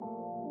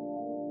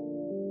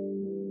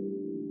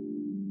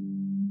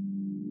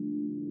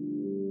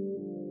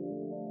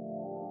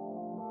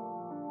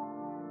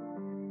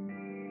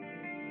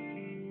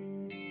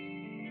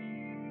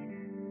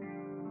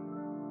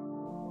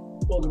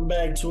Welcome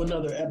back to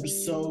another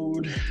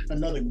episode,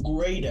 another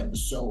great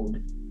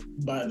episode,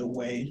 by the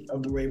way,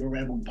 of the Raven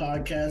Ramble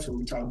podcast, where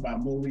we talk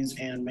about movies,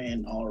 anime,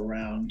 and all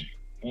around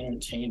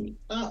entertainment.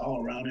 Not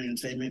all around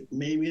entertainment,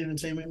 maybe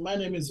entertainment. My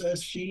name is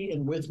SG,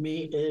 and with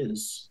me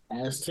is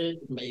Aztec.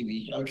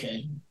 Maybe.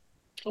 Okay.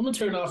 I'm gonna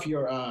turn off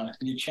your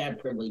chat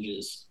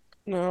privileges.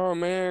 No,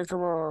 man,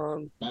 come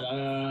on.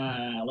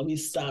 Let me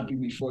stop you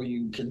before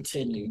you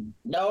continue.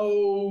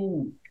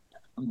 No.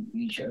 I'm gonna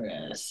beat your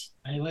ass.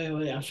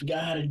 Wait. I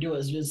forgot how to do it.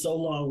 It's been so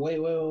long. Wait.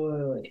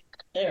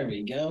 There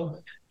we go.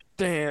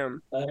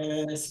 Damn.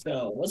 Let's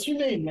go. What's your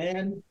name,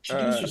 man?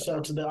 Introduce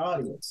yourself to the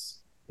audience.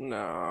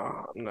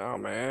 No,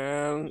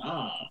 man.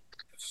 Sound...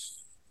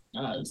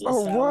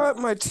 what?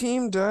 My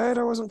team died?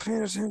 I wasn't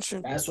paying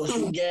attention. That's what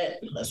you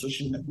get. That's what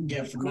you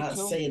get for not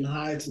saying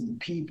hi to the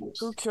people.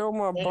 Who killed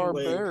my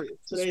barbarians?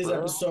 Today's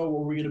episode,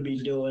 what we're going to be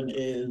doing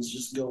is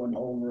just going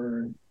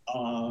over... what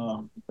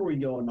are we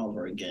going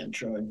over again,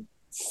 Troy?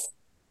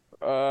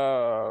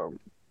 I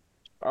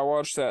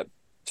watched that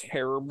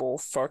terrible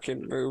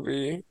fucking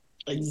movie.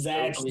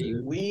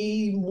 Exactly.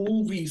 We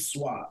movie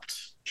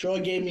swapped.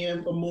 Troy gave me a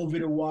movie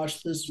to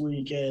watch this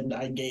week, and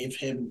I gave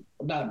him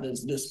not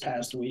this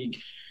past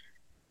week.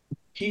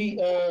 He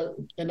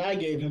and I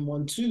gave him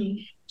one too.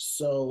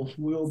 So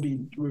we'll be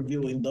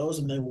reviewing those,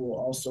 and then we'll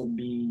also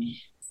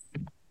be.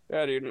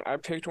 Yeah, dude. I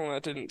picked one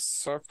that didn't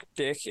suck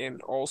dick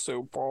and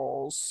also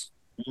balls.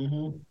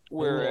 Mm-hmm.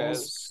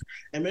 Whereas,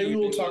 and maybe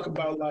we'll talk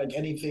about like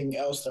anything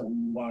else that we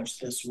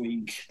watched this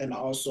week, and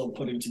also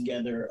putting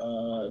together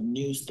a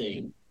news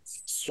thing.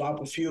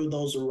 Swap a few of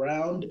those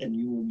around, and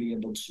you will be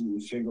able to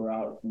figure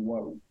out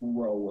what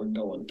role we're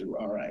going through.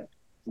 All right,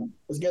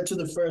 let's get to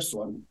the first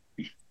one.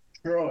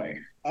 Troy,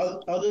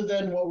 other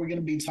than what we're going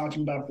to be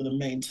talking about for the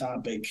main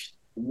topic,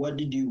 what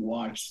did you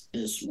watch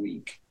this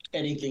week?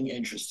 Anything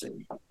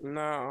interesting?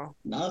 No.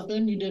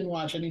 Nothing? You didn't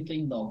watch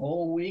anything the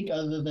whole week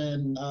other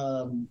than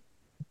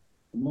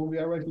the movie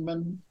I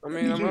recommended? I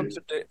mean, I'm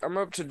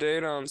up to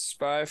date on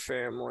Spy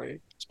Family.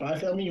 Spy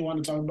Family? You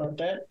want to talk about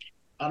that?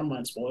 I don't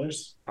mind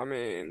spoilers. I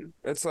mean,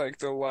 it's like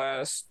the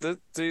last...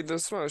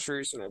 This most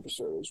recent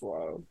episode was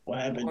wild. What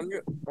happened?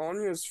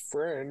 Anya's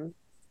friend,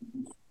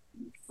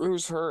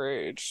 who's her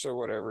age, so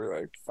whatever,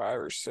 like 5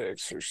 or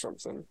 6 or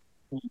something,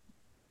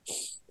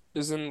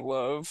 is in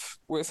love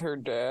with her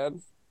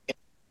dad.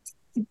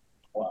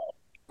 Wow.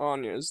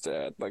 Anya's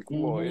dad, like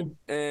Lloyd.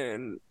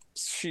 And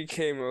she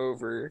came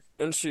over,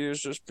 and she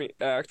was just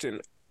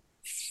acting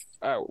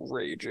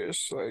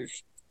outrageous, like...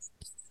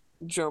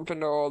 jump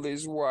into all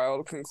these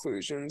wild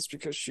conclusions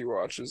because she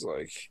watches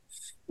like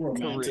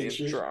romantic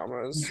Korean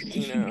dramas,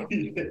 you know.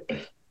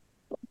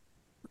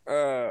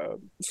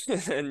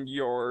 And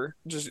Yor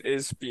just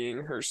is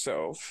being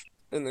herself,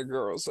 and the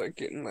girl's like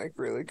getting like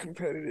really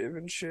competitive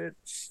and shit.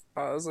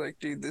 I was like,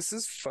 dude, this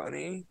is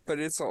funny, but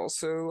it's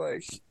also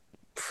like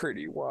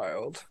pretty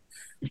wild.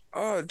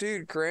 Oh,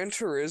 dude, Gran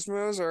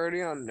Turismo is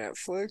already on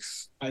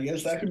Netflix. I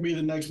guess that could be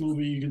the next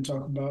movie you can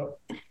talk about.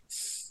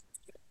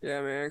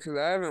 Yeah, man, because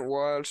I haven't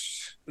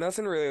watched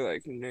nothing really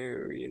like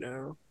new, you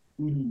know.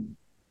 Mm-hmm.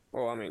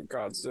 Well, I mean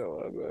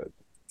Godzilla, but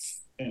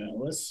yeah.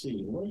 Let's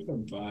see. What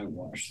have I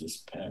watched this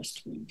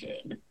past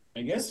weekend?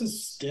 I guess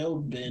it's still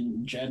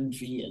been Gen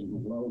V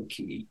and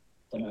Loki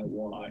that I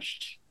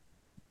watched.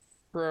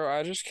 Bro,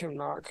 I just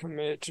cannot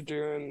commit to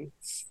doing.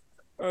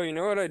 Oh, you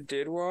know what I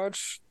did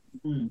watch?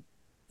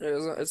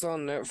 It's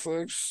on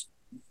Netflix.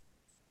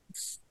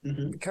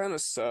 It kind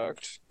of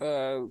sucked.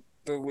 The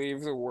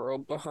Leave the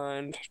World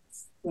Behind.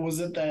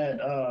 Was it that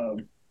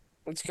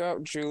it's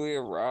got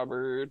Julia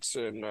Roberts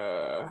and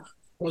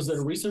was it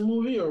a recent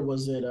movie or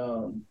was it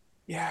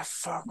yeah,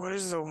 fuck, what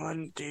is the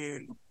one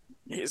dude?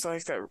 He's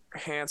like that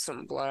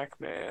handsome black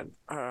man.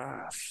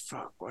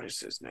 Fuck, what is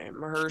his name?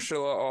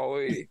 Mahershala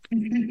Ali.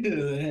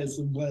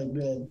 Handsome black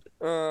man.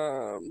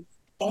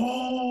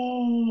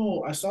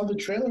 Oh, I saw the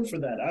trailer for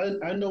that.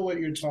 I know what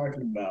you're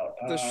talking about.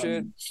 The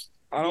shit.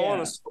 I don't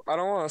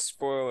want to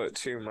spoil it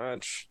too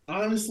much.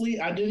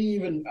 Honestly,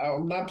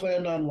 I'm not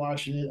planning on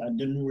watching it. I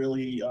didn't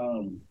really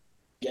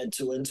get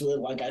too into it.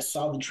 Like I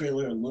saw the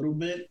trailer a little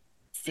bit,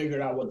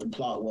 figured out what the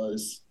plot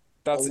was.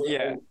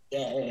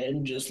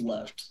 And just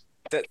left.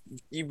 That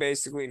you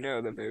basically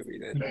know the movie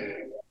then.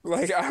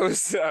 Like I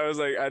was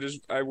like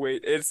I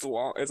wait. It's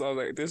long. I was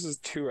like, this is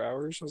 2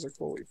 hours. I was like,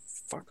 holy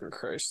fucking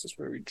Christ, this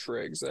movie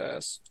drags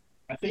ass.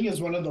 I think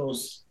it's one of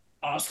those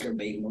Oscar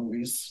bait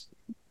movies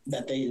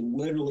that they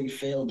literally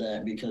failed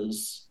at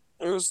because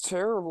it was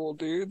terrible,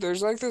 dude.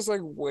 There's like this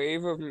like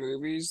wave of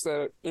movies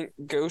that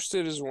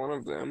Ghosted is one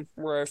of them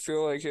where I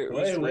feel like it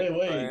was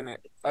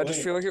I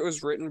just feel like it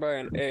was written by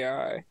an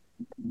AI.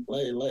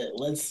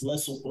 Let's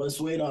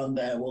wait on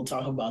that. We'll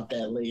talk about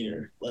that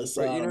later.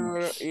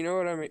 You know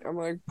what I mean? I'm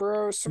like,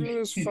 bro, some of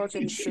this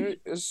fucking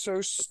shit is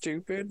so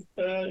stupid.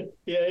 Yeah,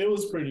 it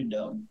was pretty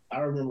dumb.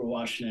 I remember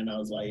watching it and I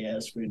was like, yeah,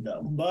 it's pretty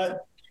dumb.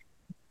 But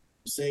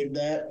save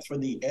that for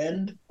the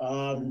end.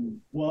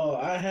 Well,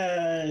 I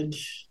had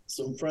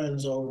some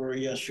friends over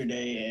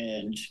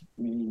yesterday, and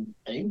we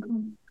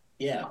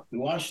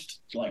watched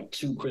like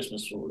 2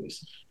 Christmas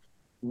movies.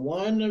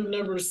 One I've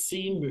never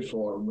seen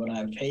before, but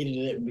I've hated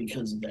it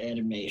because of the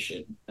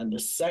animation. And the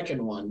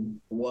second one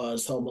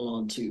was Home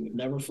Alone 2.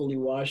 Never fully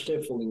watched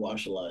it, fully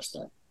watched it last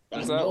time. I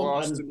Was that know,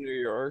 Lost in New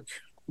York?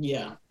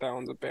 yeah, That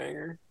one's a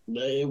banger.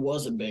 it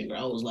was a banger.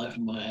 I was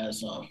laughing my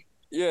ass off.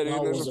 Yeah, That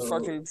dude, there's was a a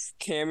fucking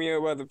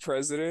cameo by the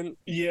president.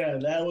 yeah,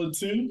 that one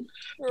too.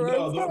 Like,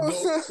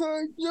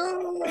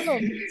 No, yeah.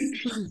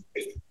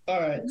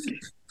 all right.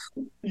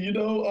 So when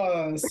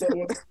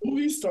the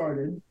movie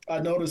started, I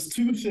noticed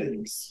two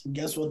things.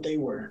 Guess what they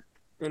were?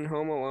 In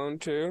Home Alone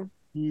too.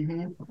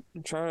 Mm-hmm.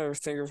 I'm trying to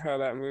think of how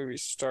that movie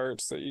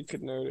starts that you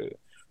could note it.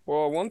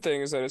 Well, one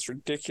thing is that it's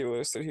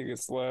ridiculous that he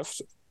gets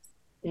left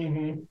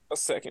Mm-hmm. a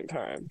second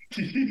time.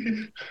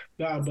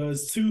 Nah, but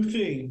it's two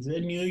things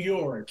in New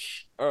York.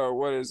 Oh,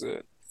 what is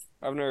it?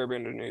 I've never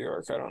been to New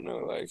York. I don't know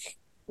like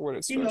what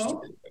it's You supposed to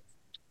know,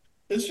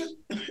 be.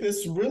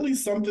 it's really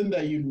something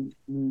that you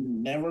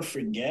never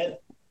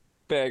forget.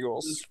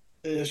 Bagels,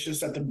 It's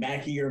just at the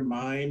back of your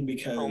mind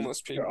because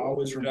homeless you're people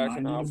always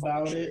jacking reminded off on the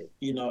about street.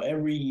 it.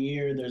 Every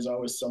year there's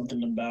always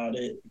something about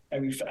it.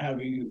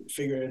 Have you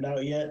figured it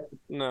out yet?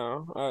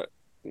 No.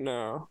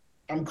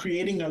 I'm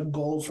creating a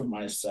goal for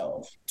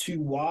myself to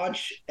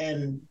watch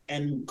and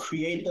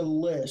create a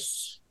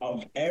list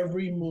of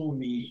every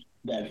movie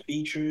that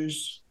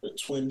features the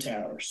Twin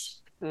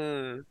Towers.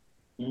 Mm,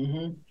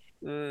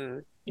 Mm-hmm.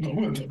 mm.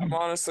 I'm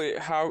honestly,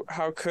 how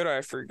could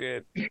I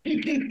forget?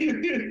 Which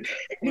is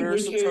We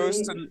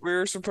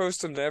were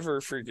supposed to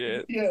never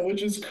forget. yeah,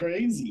 which is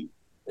crazy.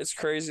 It's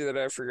crazy that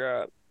I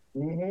forgot.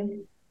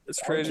 Mm-hmm.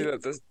 It's crazy Okay.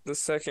 that the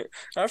second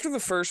after the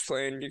first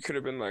plane, you could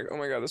have been like, "Oh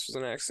my God, this was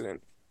an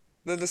accident."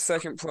 Then the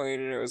second plane,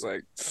 and it was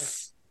like,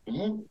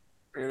 Mm-hmm.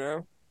 you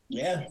know,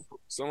 Yeah.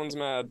 someone's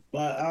mad.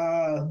 But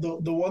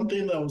the one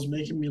thing that was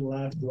making me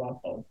laugh throughout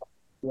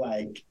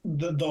like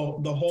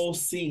the whole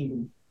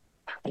scene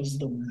was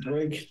the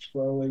brick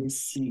throwing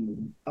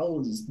scene. I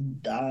was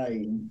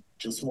dying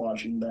just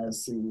watching that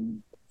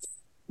scene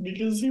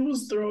because he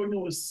was throwing it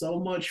with so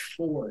much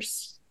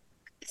force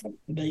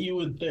that you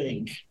would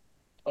think,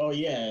 oh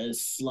yeah,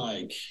 it's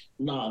like,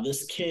 nah,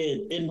 this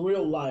kid in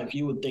real life,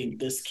 you would think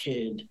this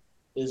kid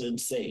is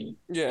insane.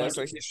 Yeah, Like, it's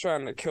like he's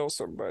trying to kill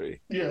somebody.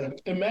 yeah,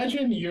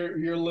 imagine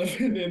you're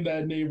living in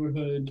that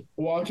neighborhood,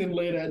 walking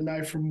late at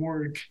night from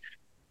work,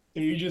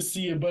 and you just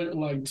see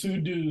like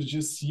two dudes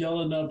just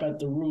yelling up at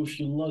the roof.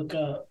 You look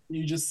up,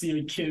 you just see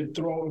a kid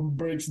throwing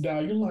bricks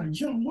down. You're like,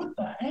 yo, what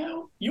the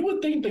hell? You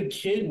would think the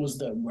kid was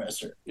the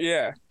aggressor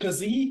Yeah,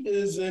 because he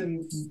is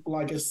in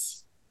like a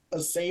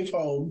safe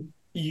home.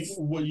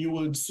 What you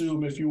would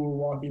assume if you were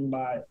walking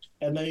by,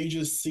 and then you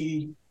just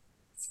see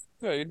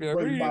yeah, you'd be like,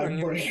 "What are brick you by doing,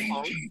 you brick. little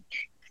punk?"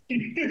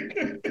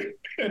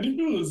 And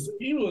he was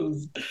You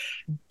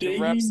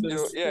rap, digging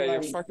this yeah, you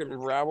like fucking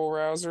rabble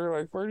rouser.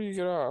 Like, where do you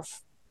get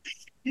off?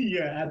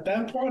 yeah. At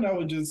that point, I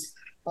would just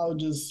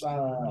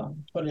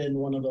put in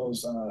one of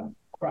those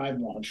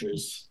crime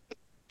watchers.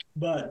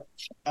 But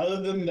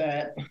other than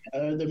that,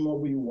 other than what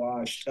we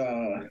watched,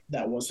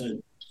 that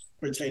wasn't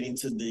pertaining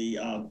to the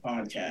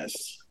podcast.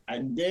 I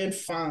did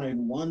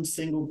find one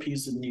single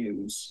piece of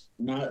news.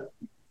 Not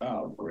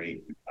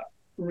great.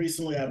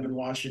 Recently, I've been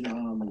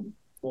watching.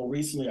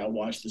 Recently I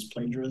watched this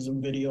plagiarism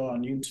video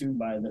on YouTube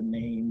by the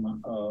name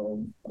of.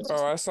 Oh,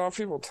 I saw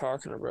people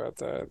talking about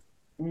that.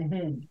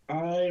 I'm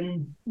how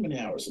many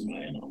hours am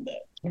I in on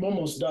that? I'm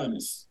almost done.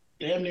 It's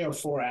damn near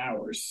 4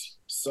 hours.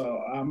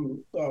 So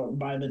I'm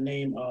by the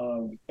name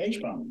of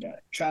H-Bomb Guy,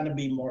 trying to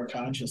be more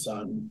conscious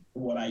on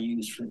what I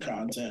use for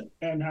content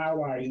and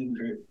how I use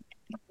it.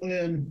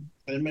 And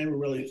it made me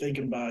really think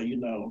about,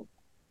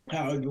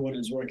 how everyone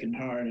is working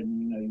hard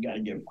and, you got to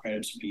give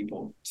credit to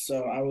people.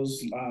 So I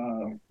was,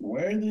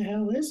 where the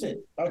hell is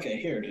it? Okay,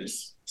 here it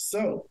is.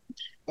 So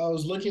I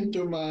was looking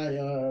through my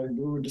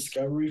Google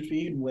Discovery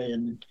feed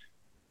when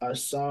I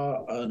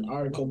saw an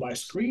article by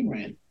Screen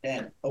Rant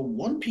that a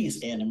One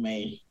Piece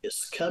anime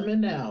is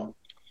coming out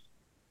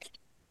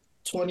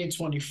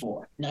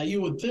 2024. Now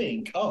you would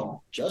think,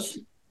 oh, just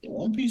the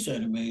One Piece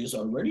anime is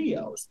already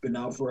out. It's been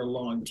out for a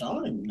long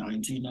time,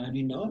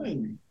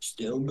 1999,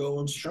 still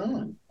going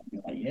strong.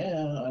 Like,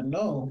 yeah, I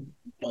know,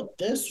 but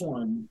this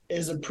one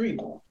is a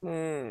prequel.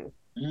 Hmm.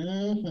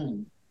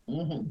 Mm-hmm.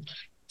 Mm-hmm.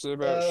 Is it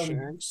about Um,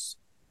 Shanks?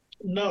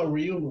 no,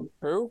 Ryuma.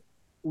 Who?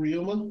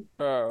 Ryuma.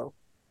 Oh.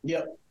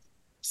 Yep.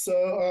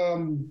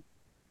 So,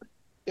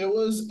 it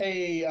was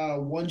a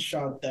one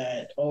shot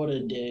that Oda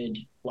did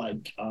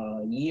like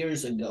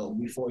years ago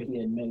before he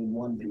had made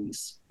One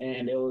Piece,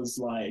 and it was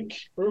like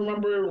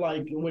remember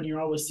like when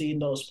you're always seeing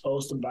those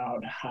posts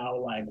about how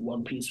like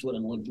One Piece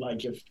wouldn't look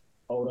like if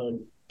Oda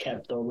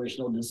kept the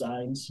original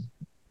designs.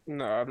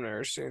 No, I've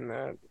never seen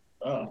that.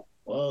 Oh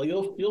well,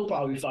 you'll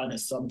probably find it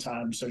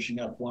sometime searching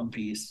up One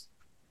Piece.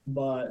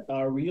 But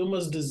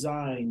Ryuma's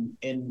design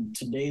in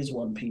today's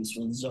One Piece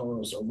was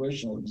Zoro's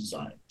original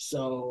design.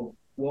 So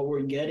what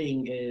we're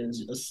getting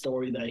is a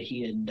story that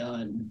he had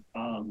done,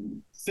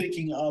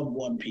 thinking of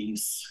One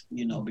Piece,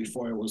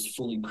 before it was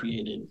fully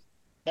created.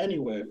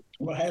 Anyway,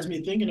 what has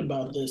me thinking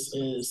about this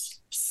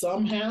is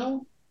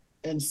somehow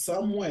in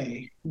some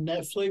way,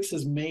 Netflix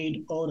has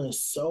made Oda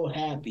so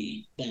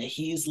happy that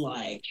he's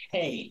like,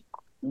 hey,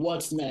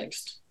 what's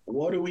next?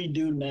 What do we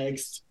do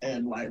next?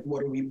 And like,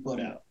 what do we put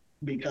out?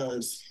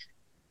 Because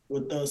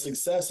with the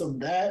success of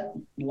that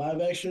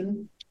live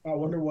action, I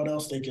wonder what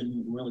else they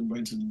can really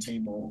bring to the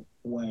table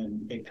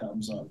when it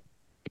comes up.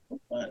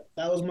 But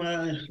that was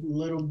my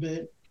little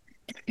bit.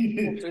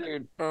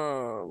 Dude,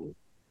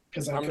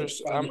 Because I couldn't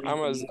find anything I'm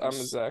a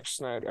else. Zack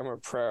Snyder. I'm a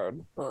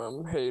proud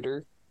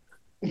hater.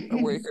 I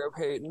wake up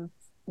hating.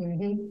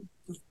 Hmm.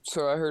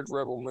 So I heard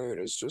Rebel Moon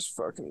is just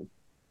fucking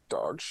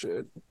dog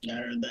shit. I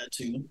heard that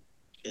too.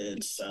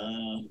 It's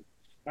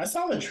I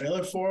saw the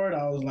trailer for it.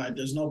 I was like,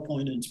 there's no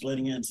point in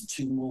splitting it into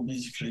two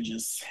movies. You could have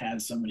just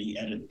had somebody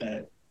edit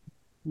that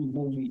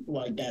movie,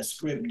 like that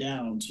script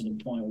down to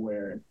the point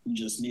where you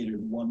just needed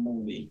one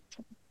movie.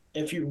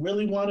 If you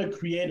really want to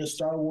create a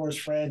Star Wars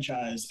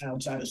franchise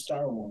outside of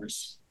Star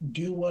Wars,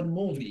 do one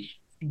movie.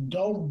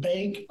 Don't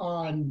bank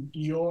on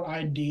your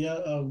idea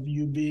of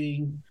you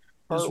being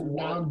this Part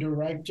one. renowned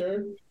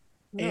director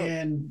No,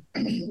 and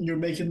you're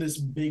making this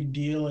big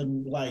deal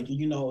and like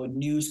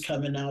news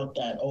coming out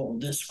that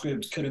this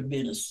script could have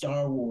been a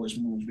Star Wars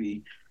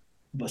movie,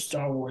 but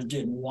Star Wars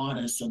didn't want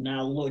it, so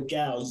now look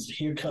out,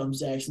 here comes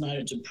Zack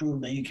Snyder to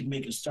prove that you can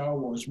make a Star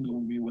Wars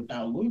movie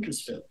without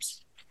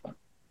Lucasfilms.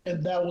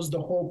 And that was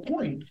the whole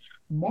point.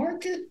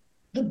 Market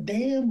the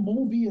damn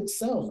movie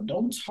itself.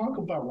 Don't talk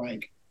about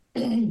like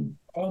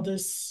all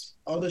this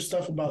other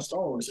stuff about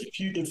Star Wars. If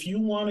you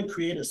want to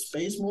create a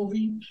space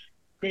movie,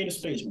 create a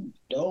space movie.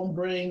 Don't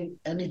bring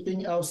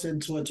anything else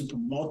into it to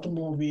promote the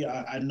movie.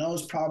 I know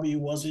it's probably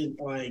wasn't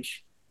like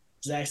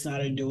Zack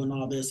Snyder doing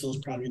all this. It was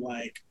probably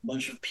like a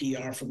bunch of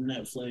PR from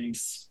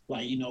Netflix.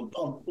 Like,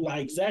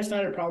 like Zack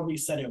Snyder probably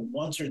said it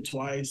once or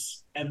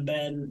twice, and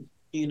then,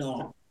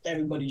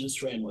 everybody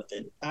just ran with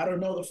it. I don't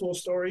know the full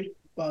story,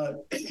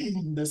 but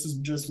this is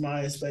just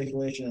my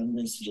speculation, and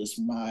this is just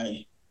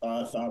my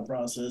thought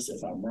process.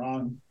 If I'm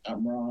wrong,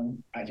 I'm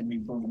wrong. I can be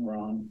proven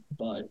wrong,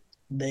 but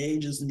they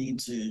just need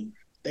to.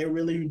 They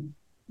really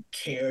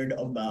cared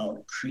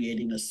about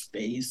creating a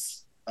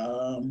space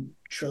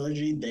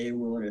trilogy. They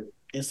would,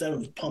 instead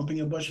of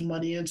pumping a bunch of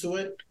money into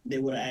it, they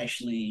would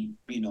actually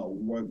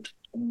worked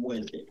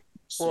with it.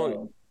 well,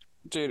 So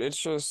dude, it's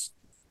just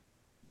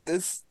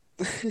this.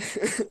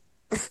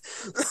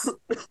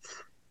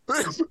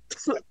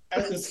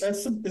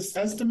 it's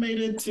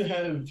estimated to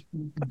have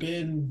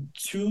been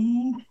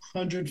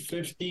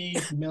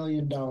 $250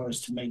 million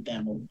to make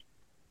that movie.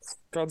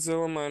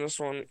 Godzilla minus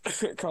one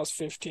cost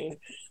 15.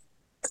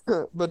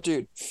 But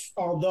dude,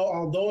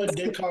 Although it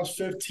did cost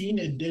 15,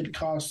 it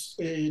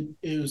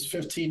was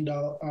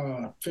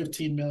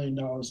 $15 million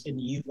in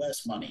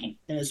US money.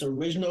 In its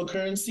original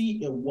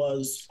currency, it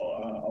was a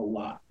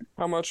lot.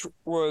 how much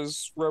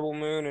was Rebel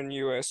Moon in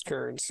US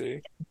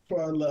currency?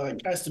 For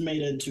like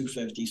estimated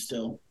 250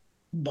 still.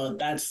 But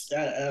that's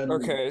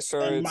Okay,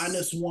 so and it's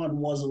minus one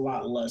was a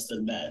lot less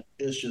than that.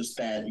 It's just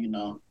that.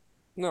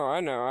 no, I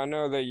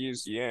know they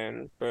use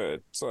yen,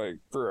 but it's like,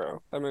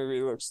 bro, that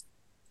movie looks.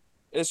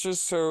 It's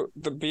just so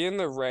the being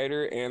the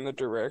writer and the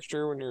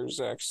director when you're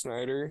Zack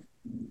Snyder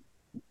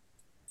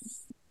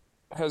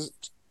has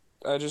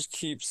I just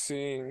keep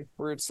seeing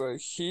where it's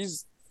like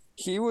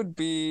he would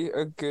be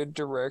a good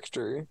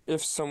director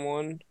if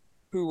someone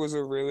who was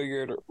a really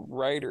good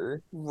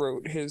writer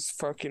wrote his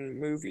fucking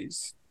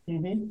movies.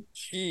 Mm-hmm.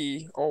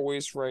 He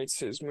always writes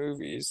his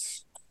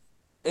movies.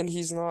 And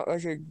he's not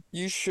like a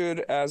you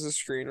should as a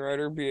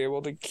screenwriter be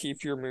able to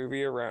keep your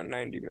movie around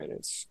 90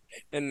 minutes.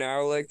 And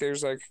now like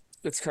there's like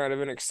it's kind of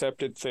an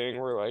accepted thing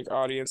where like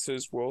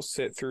audiences will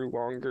sit through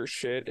longer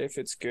shit if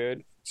it's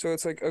good. So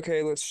it's like,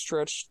 okay, let's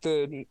stretch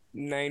the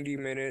 90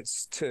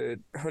 minutes to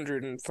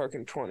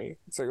 120.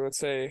 It's like, let's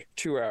say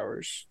 2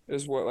 hours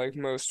is what like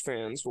most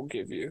fans will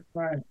give you.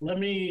 All right, let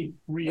me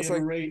It's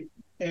like, reiterate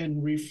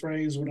and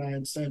rephrase what I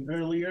had said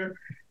earlier.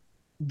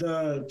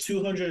 The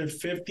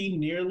 250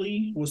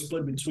 nearly was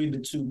split between the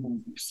two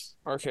movies.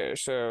 okay,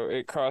 so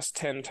it costs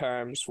 10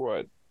 times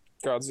what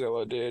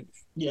Godzilla did.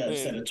 Yeah,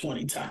 instead And, of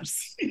 20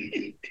 times.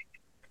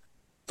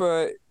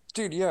 but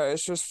dude, yeah,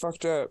 it's just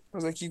fucked up. I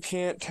was like, you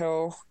can't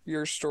tell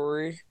your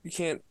story. You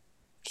can't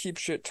keep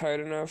shit tight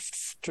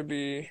enough to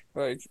be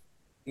like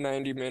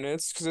 90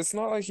 minutes because it's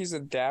not like he's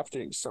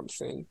adapting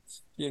something,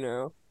 you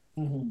know?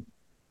 Mm-hmm.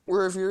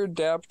 Where if you're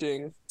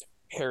adapting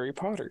Harry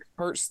Potter,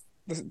 Hearts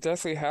the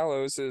Deathly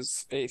Hallows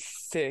is a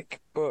thick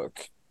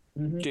book.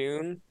 Mm-hmm.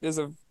 Dune is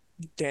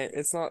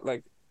it's not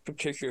like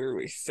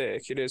particularly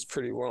thick. It is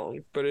pretty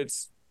long, but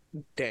it's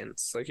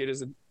dense. Like it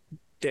is a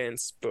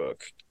dense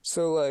book.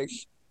 So like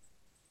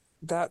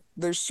that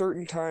there's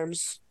certain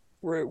times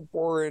where it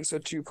warrants a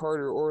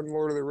two-parter, or in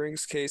Lord of the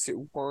Rings case, it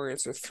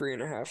warrants a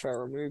 3.5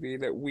 hour movie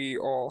that we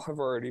all have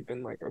already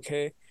been like,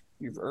 okay,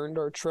 you've earned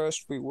our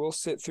trust. We will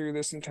sit through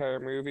this entire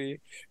movie.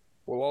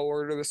 We'll all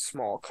order the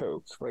small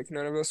Coke. Like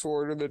none of us will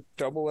order the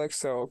double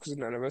XL because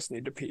none of us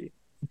need to pee.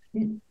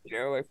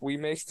 Like we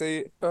make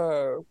the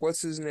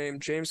what's his name?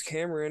 James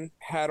Cameron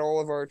had all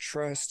of our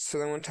trust. So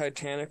then when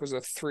Titanic was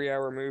a 3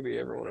 hour movie,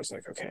 everyone was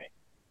like, okay,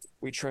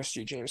 we trust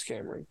you, James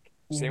Cameron.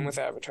 Same with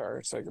Avatar.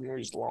 It's like the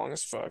movie's long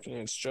as fuck, and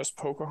it's just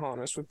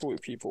Pocahontas with blue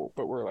people,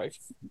 but we're like,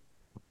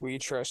 we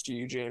trust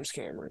you, James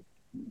Cameron.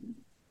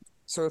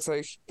 So it's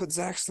like, but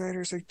Zack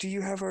Snyder's like, do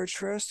you have our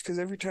trust? Because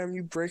every time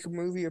you break a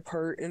movie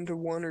apart into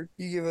one, or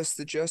you give us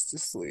the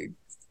Justice League,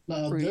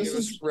 Now, or you give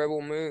us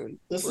Rebel Moon.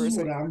 This is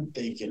what I'm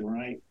thinking,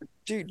 right?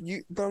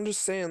 Dude, but I'm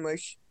just saying,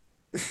 like,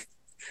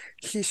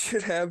 he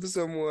should have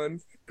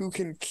someone who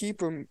can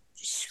keep a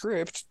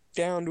script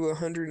down to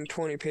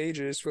 120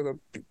 pages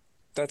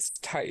that's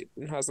tight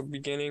and has a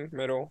beginning,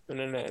 middle, and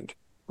an end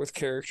with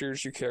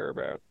characters you care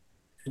about.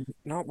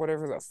 Not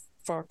whatever the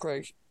fuck,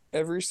 like,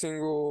 every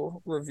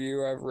single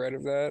review I've read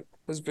of that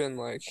has been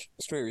like,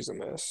 this movie's a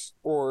mess.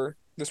 Or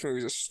this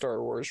movie's a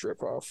Star Wars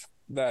ripoff.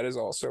 That is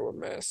also a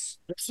mess.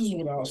 This is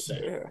what I'll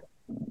say. Yeah.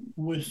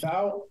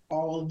 Without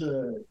all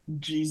the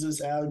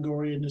Jesus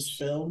allegory in his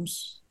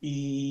films,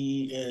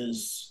 he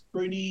is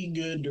pretty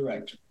good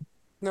director.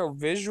 No,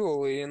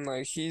 visually, and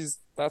like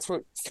that's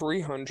what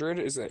 300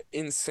 is, an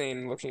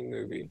insane looking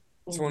movie.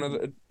 It's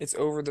it's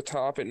over the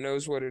top. It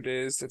knows what it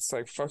is. It's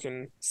like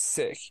fucking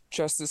sick.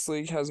 Justice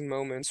League has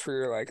moments where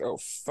you're like, oh,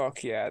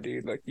 fuck yeah,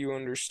 dude. Like, you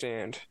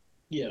understand.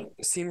 Yeah.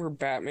 The scene where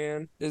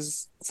Batman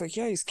it's like,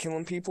 yeah, he's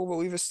killing people, but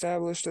we've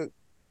established that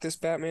this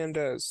Batman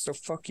does, so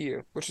fuck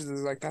you. Which is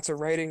like, that's a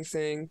writing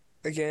thing,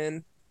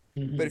 again.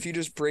 But if you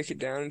just break it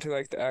down into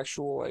like the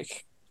actual,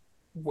 like,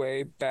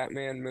 way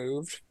Batman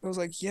moved, I was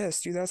like,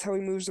 yes, dude, that's how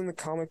he moves in the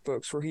comic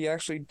books, where he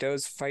actually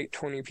does fight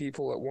 20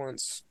 people at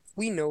once.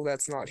 We know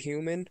that's not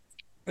human.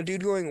 A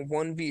dude going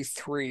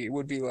 1v3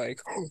 would be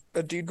like, oh,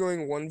 a dude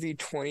going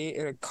 1v20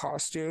 in a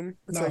costume.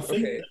 It's now, like,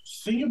 okay.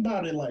 Think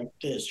about it like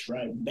this,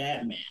 right?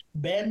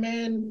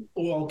 Batman,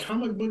 well,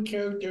 comic book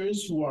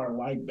characters who are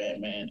like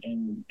Batman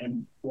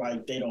and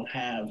like they don't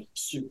have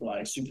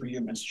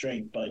superhuman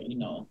strength, but you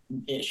know,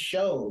 it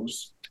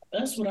shows.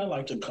 That's what I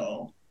like to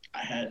call. I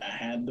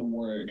had the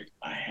word.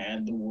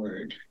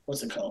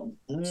 What's it called?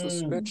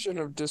 Suspension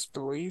of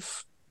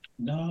disbelief.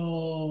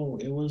 No,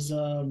 it was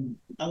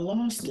I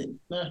lost it.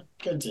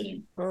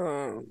 Continue.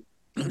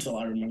 Until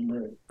I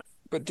remember it.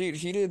 But dude,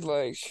 he did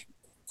like,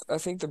 I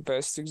think the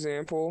best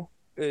example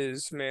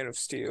is Man of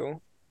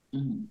Steel.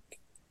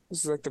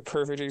 This is like the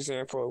perfect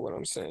example of what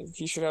I'm saying.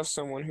 He should have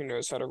someone who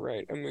knows how to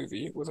write a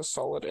movie with a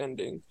solid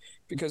ending,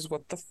 because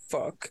what the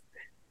fuck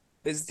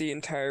is the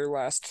entire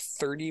last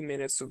 30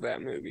 minutes of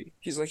that movie?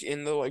 He's like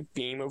in the like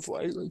beam of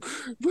light,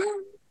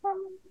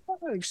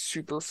 like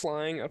super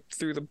flying up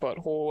through the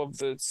butthole of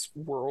this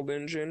world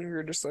engine.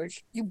 You're just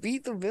like, you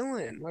beat the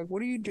villain. Like, what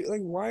do you do?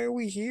 Like, why are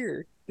we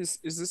here? Is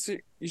this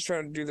it? He's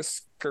trying to do the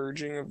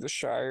scourging of the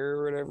Shire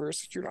or whatever.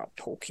 It's like, you're not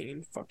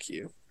Tolkien. Fuck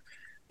you.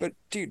 But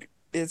dude,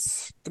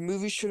 the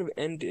movie should have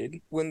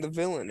ended when the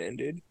villain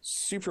ended.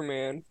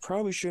 Superman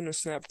probably shouldn't have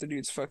snapped the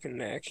dude's fucking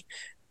neck.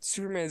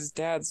 Superman's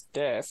dad's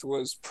death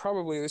was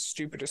probably the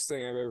stupidest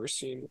thing I've ever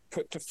seen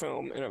put to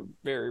film in a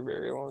very,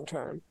 very long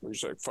time.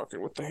 He's like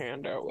fucking with the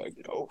hand out, like,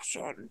 no,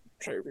 son,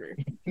 save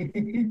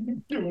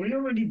me. Dude, we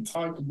already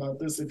talked about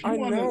this. If you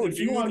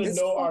want to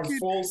know our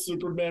full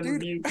Superman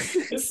review,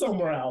 it's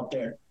somewhere out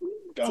there.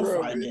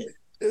 Go find it.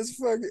 It's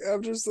fucking,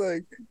 I'm just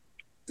like,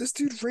 this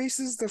dude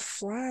races the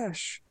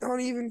Flash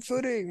on even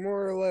footing,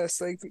 more or less.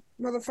 Like,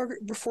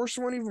 motherfucker, before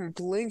someone even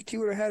blinked, he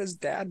would have had his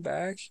dad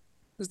back.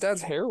 His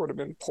dad's hair would have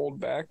been pulled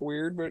back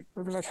weird, but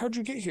I'd be like, how'd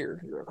you get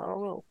here? You're like, I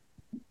don't know.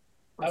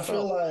 I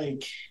feel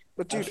like,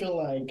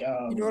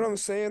 you know what I'm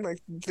saying? Like,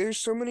 there's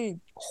so many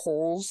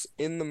holes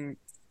in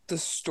the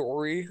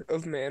story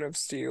of Man of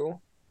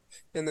Steel,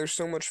 and there's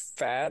so much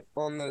fat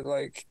on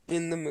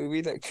in the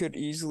movie that could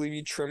easily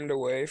be trimmed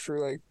away for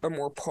like a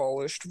more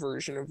polished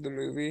version of the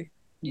movie.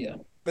 Yeah.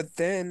 But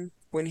then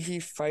when he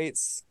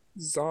fights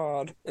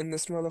Zod and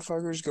this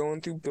motherfucker's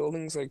going through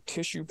buildings like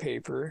tissue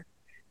paper,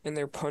 and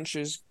their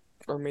punches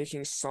are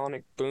making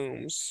sonic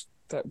booms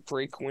that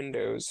break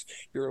windows,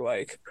 you're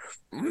like,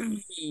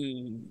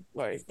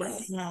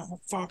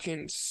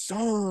 fucking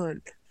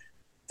son.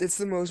 It's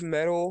the most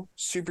metal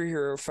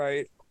superhero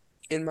fight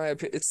in my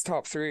opinion. It's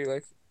top 3,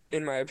 like,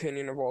 in my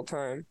opinion, of all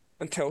time,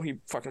 until he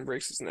fucking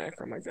breaks his neck.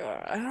 I'm like,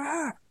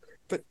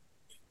 but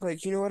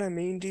like, you know what I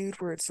mean, dude?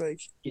 Where it's like,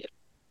 yeah.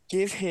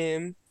 Give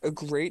him a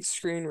great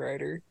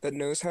screenwriter that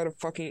knows how to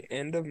fucking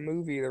end a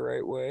movie the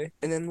right way,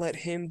 and then let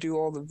him do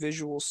all the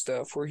visual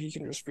stuff where he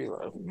can just be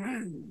like,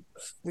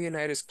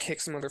 Leonidas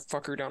kicks a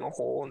motherfucker down a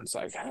hole, and it's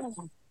like,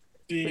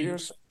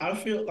 I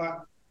feel like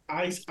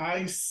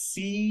I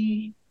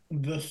see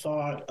the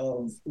thought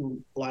of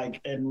like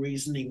and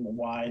reasoning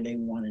why they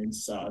wanted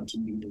Zod to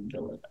be the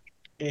villain.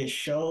 It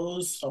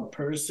shows a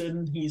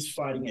person he's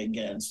fighting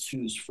against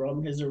who's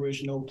from his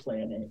original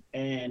planet,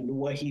 and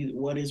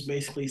what is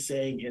basically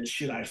saying is,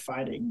 should I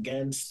fight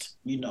against,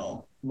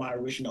 my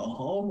original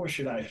home, or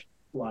should I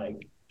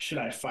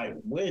fight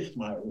with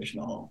my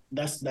original home?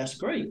 That's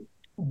great.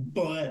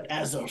 But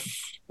as a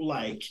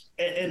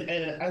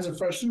as a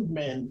fresh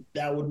Superman,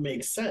 that would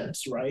make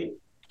sense, right?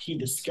 He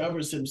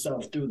discovers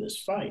himself through this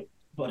fight.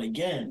 But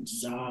again,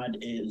 Zod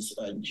is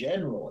a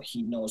general.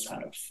 He knows how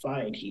to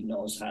fight. He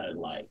knows how to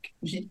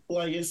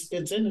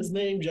it's in his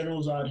name,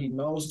 General Zod. He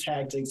knows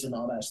tactics and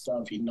all that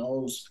stuff. He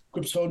knows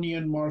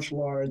Kryptonian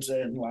martial arts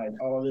and like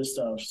all of this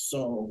stuff.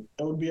 So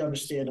it would be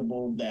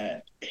understandable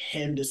that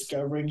him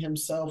discovering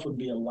himself would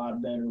be a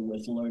lot better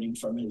with learning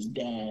from his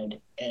dad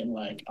and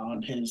like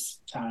on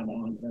his time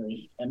on Earth.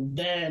 And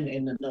then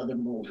in another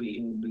movie,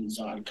 it would be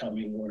Zod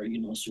coming where,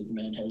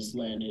 Superman has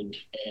landed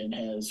and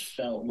has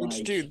felt Which,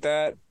 like dude,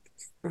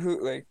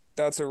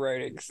 that's a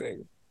writing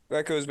thing.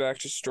 That goes back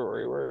to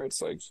story where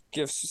it's like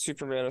gives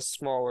Superman a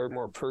smaller,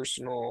 more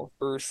personal,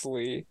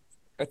 earthly,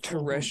 a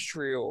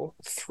terrestrial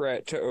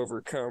threat to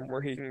overcome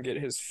where he can get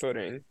his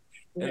footing.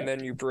 And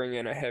then you bring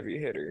in a heavy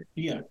hitter.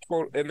 Yeah.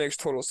 It makes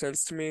total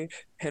sense to me.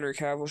 Henry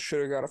Cavill should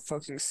have got a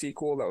fucking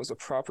sequel that was a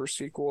proper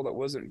sequel that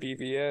wasn't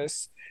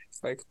BVS.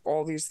 Like,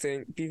 all these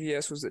things.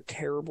 BVS was a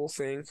terrible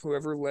thing.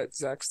 Whoever let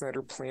Zack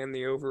Snyder plan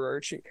the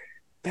overarching.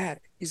 Bad.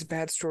 He's a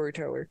bad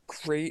storyteller.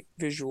 Great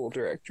visual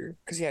director.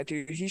 Because, yeah,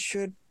 dude, he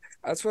should.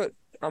 That's what.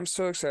 I'm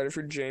so excited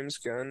for James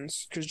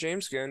Gunn's. Because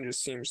James Gunn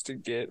just seems to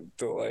get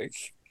the, like,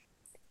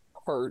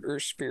 heart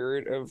or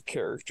spirit of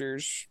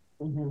characters.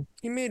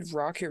 He made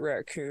Rocket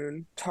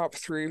Raccoon top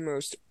 3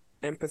 most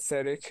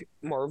empathetic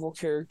Marvel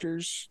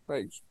characters.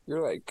 Like,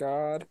 you're like,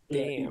 God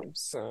damn,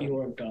 son. He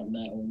worked on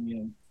that one,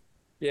 yeah.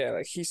 Yeah,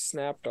 like he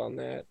snapped on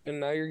that. And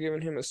now you're giving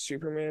him a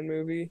Superman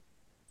movie.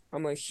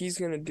 I'm like, he's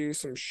gonna do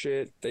some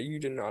shit that you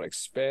did not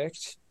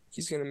expect.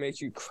 He's gonna make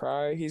you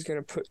cry. He's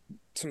gonna put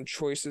some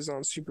choices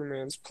on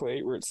Superman's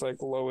plate where it's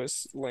like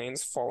Lois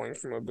Lane's falling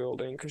from a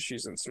building because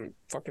she's in some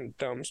fucking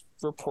dumb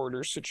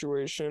reporter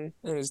situation,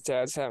 and his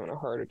dad's having a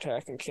heart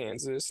attack in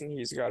Kansas, and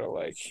he's gotta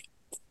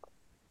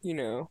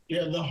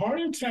Yeah, the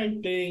heart attack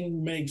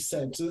thing makes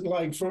sense.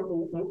 Like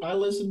I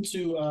listened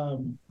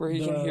to where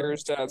he can hear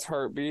his dad's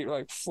heartbeat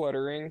like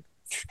fluttering,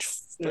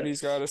 but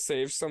he's gotta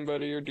save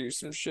somebody or do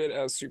some shit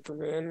as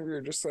Superman. We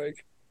were just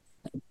like,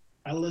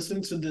 I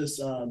listened to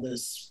this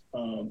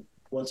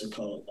what's it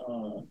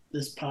called?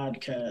 This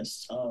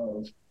podcast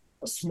of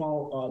the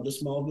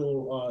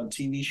Smallville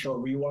TV show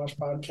rewatch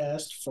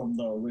podcast from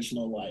the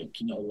original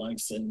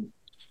Lex and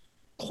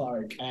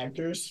Clark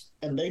actors.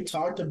 And they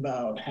talked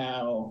about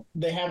how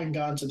they haven't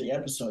gone to the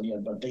episode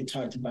yet, but they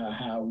talked about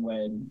how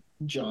when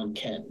John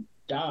Kent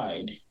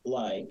died,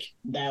 like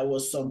that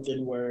was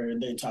something where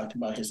they talked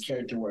about his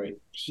character where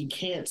he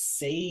can't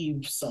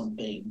save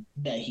something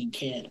that he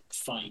can't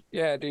fight.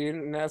 Yeah, dude,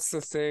 and that's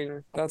the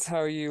thing. That's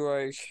how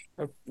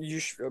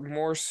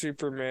more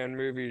Superman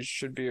movies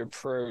should be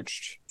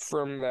approached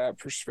from that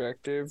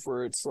perspective,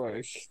 where it's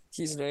like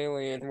he's an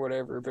alien,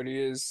 whatever, but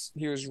he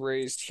was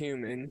raised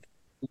human,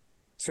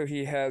 so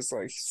he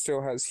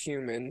still has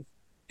human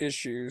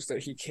issues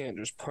that he can't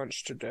just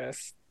punch to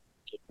death.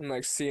 And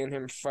like seeing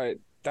him fight.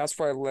 That's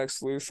why Lex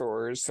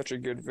Luthor is such a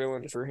good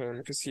villain for him,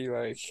 because he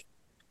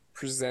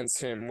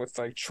presents him with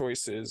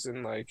choices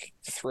and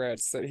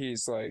threats that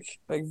he's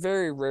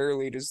very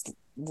rarely does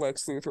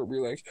Lex Luthor be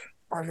like,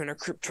 I'm in a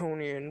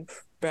Kryptonian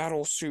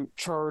battle suit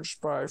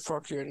charged by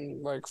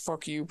fucking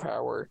fuck you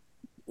power.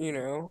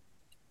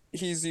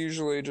 He's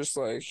usually just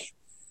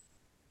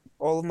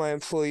all of my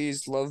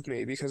employees love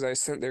me because I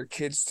sent their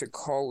kids to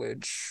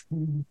college.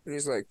 And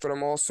he's like, but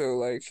I'm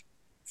also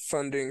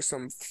funding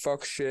some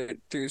fuck shit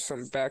through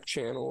some back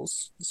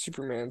channels.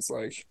 Superman's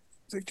he's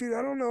like, dude,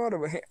 I don't know how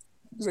to.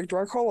 He's like, do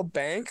I call a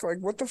bank?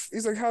 What the?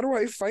 He's like, how do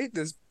I fight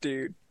this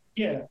dude?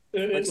 Yeah,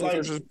 it's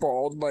they're just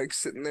bald,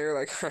 sitting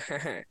there,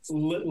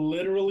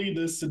 literally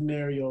this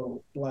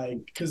scenario,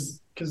 because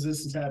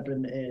this has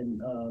happened in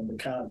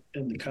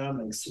the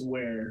comics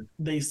where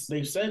they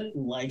said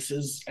Lex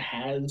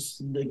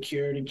has the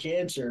cure to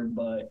cancer,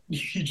 but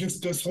he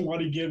just doesn't want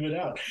to give it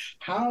out.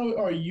 How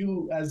are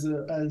you as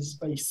a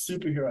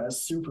superhero,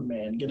 as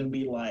Superman, gonna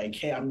be like,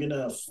 hey, I'm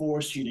gonna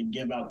force you to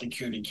give out the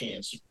cure to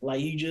cancer?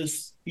 You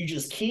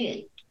just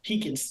can't. He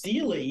can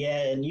steal it,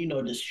 yeah, and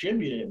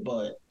distribute it,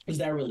 but is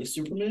that really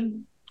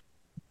Superman?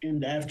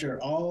 And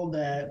after all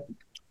that,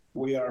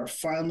 we are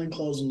finally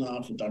closing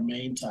off with our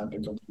main topic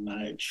of the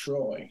night.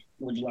 Troy,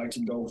 would you like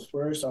to go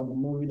first on the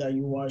movie that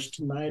you watched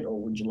tonight, or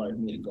would you like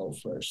me to go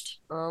first?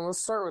 Let's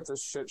start with the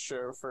shit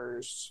show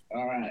first.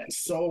 All right.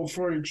 So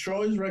for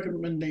Troy's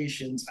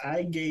recommendations,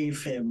 I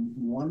gave him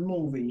one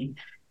movie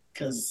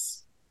because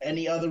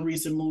any other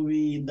recent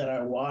movie that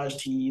I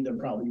watched, he either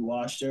probably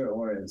watched it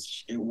or it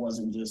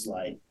wasn't just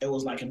it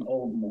was an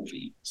old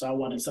movie. So I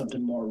wanted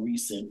something more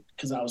recent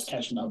because I was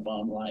catching up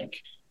on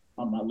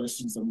my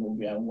listings of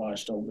movie I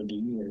watched over the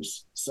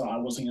years. So I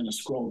wasn't going to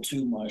scroll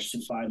too much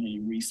to find any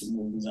recent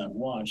movies I've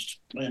watched,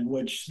 in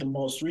which the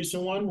most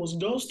recent one was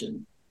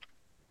Ghosted.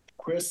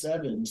 Chris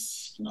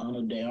Evans and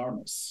Ana de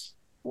Armas.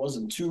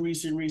 Wasn't too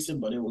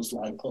recent, but it was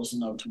close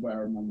enough to where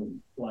I remember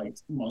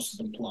most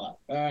of the plot.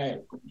 All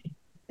right.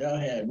 Go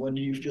ahead. What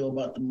do you feel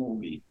about the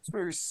movie? This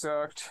movie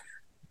sucked.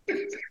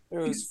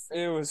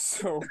 It was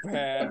so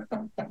bad.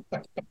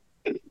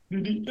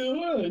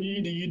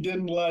 You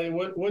didn't like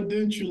what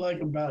didn't you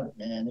like about it,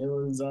 man?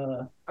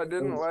 I It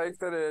didn't was like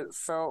that it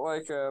felt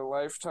like a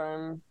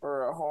Lifetime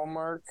or a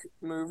Hallmark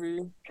movie.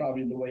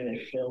 probably the way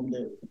they filmed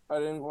it. I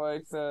didn't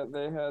like that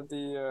they had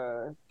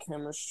the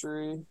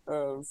chemistry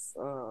of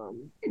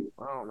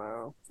I don't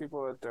know,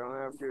 people that don't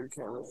have good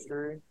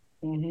chemistry.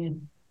 Hmm.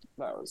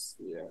 That was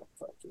yeah,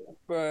 fuck yeah.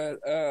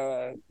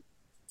 But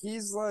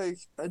he's like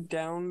a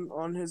down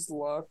on his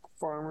luck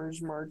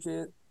farmer's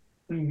market.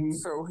 Hmm.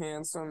 So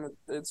handsome,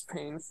 it's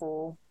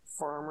painful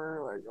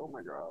farmer. Like oh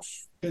my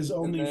gosh. His And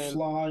only then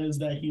flaw is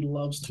that he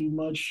loves too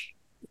much.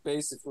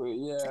 basically,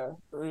 yeah.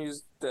 And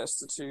he's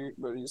destitute,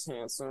 but he's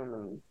handsome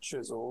and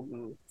chiseled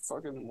and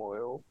fucking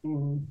loyal.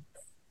 Hmm.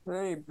 And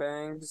then he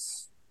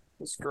bangs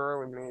this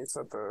girl he meets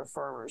at the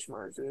farmer's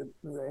market,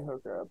 and they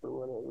hook up or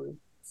whatever.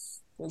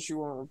 And she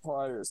won't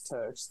reply to his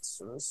texts,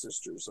 and his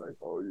sister's like,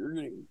 "Oh, you're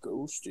getting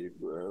ghosted,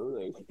 bro."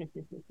 Like,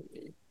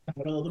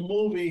 Out of the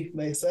movie,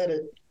 they said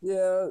it.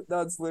 yeah,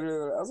 that's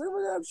literally. What I was like, "Oh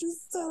my god, she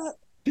said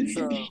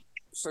it."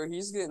 So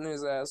he's getting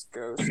his ass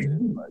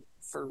ghosted, like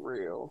for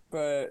real.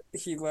 But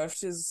he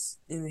left his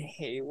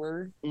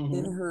inhaler in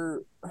Hmm.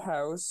 her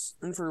house,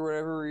 and for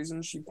whatever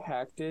reason, she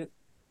packed it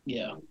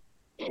Yeah.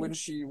 when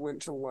she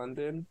went to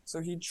London. So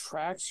he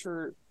tracks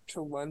her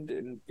to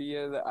London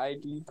via the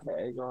ID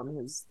tag on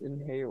his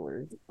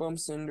inhaler,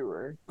 bumps into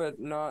her, but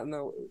not in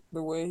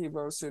the way he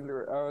bumps into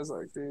her. I was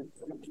like, dude,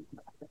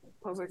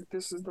 I was like,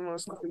 this is the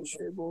most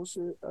cliche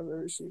bullshit I've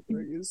ever seen.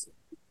 Like,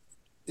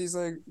 these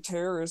like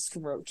terrorists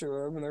come up to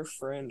him and they're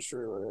French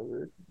or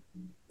whatever,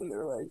 and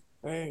they're like,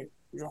 "Hey,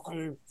 you're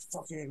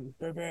fucking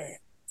baby.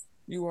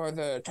 You are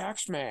the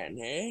tax man,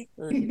 eh?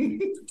 Or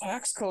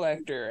tax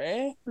collector,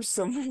 eh? Or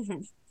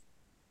something."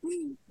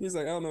 He's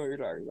like, I don't know what you're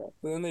talking about.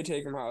 But then they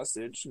take him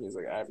hostage, and he's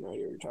like, I have no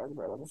idea what you're talking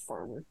about. I'm a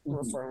farmer. I'm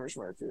a farmer's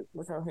market.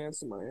 Look how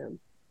handsome I am.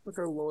 Look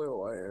how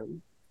loyal I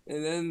am.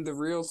 And then the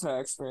real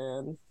tax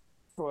man,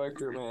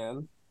 collector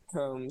man,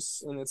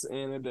 comes, and it's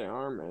Ana de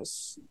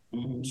Armas.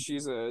 Hmm.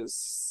 She's a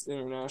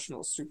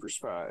international super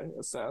spy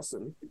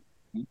assassin.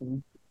 Hmm.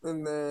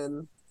 And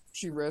then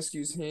she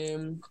rescues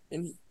him,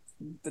 and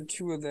the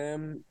two of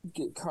them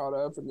get caught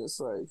up in this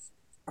like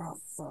oh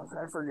fuck,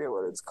 I forget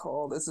what it's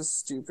called. It's a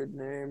stupid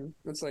name.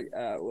 It's like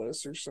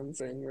Atlas or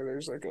something where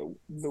there's like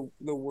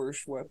the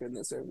worst weapon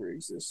that's ever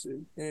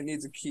existed. And it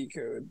needs a key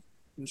code.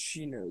 And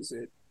she knows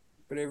it.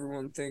 But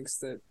everyone thinks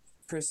that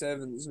Chris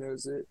Evans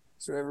knows it.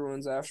 So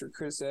everyone's after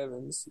Chris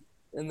Evans.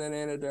 And then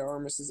Ana de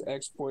Armas's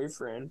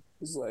ex-boyfriend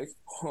is like,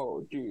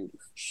 oh dude,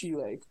 she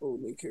like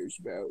only cares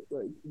about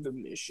like the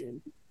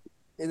mission.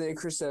 And then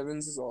Chris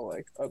Evans is all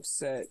like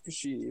upset because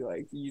she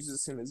like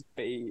uses him as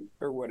bait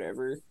or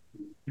whatever.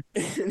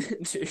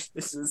 Dude,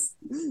 this is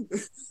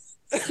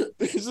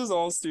this is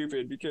all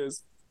stupid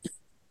because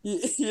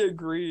he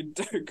agreed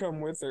to come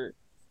with her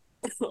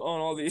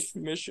on all these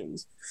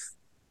missions,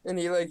 and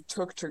he like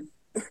took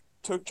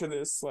to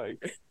this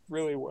like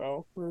really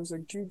well. Where I was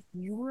like, dude,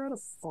 you were at a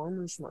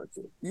farmer's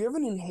market. You have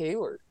an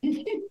inhaler.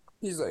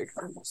 He's like,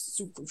 I'm a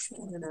super spy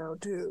now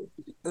too.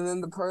 And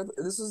then the part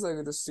this is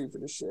like the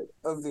stupidest shit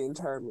of the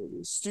entire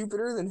movie,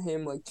 stupider than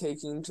him like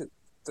taking to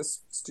the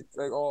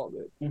like all of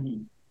it.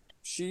 Hmm.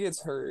 She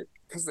gets hurt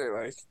because they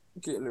like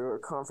get into a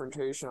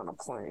confrontation on a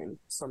plane.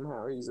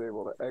 Somehow he's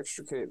able to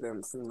extricate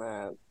them from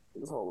that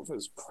with all of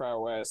his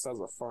prowess as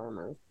a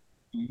farmer.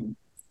 Hmm.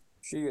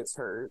 She gets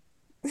hurt.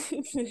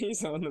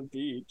 He's on the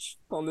beach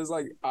on this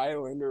like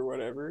island or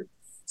whatever,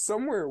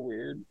 somewhere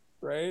weird,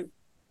 right?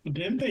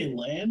 Didn't they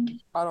land?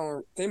 I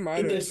don't. They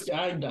might Did have. this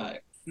guy die?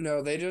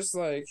 No, they just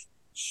like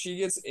she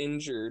gets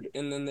injured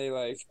and then they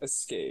like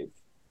escape.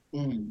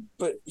 Mm.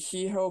 But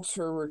he helps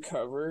her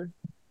recover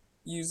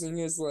using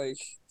his like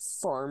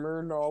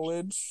farmer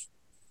knowledge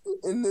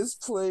in this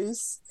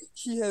place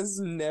he has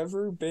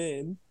never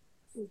been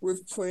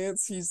with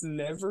plants he's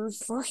never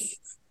fucking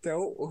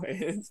dealt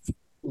with.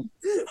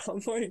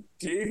 I'm like,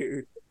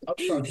 dude, I'm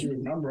shocked you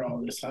remember all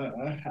this. I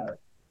had.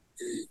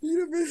 you'd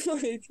have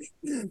been like,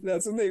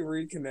 that's when they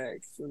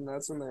reconnect, and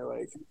that's when they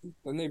like,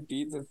 then they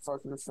beat the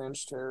fucking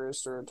French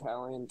terrorist or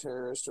Italian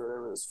terrorist or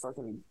whatever this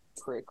fucking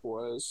prick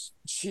was.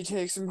 She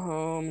takes him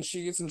home, and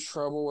she gets in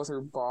trouble with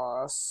her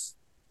boss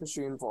because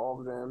she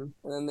involved him,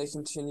 and then they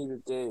continue to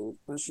date,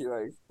 and she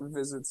like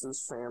visits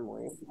his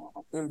family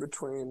in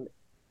between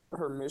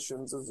her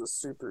missions as a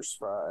super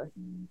spy,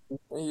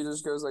 and he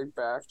just goes like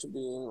back to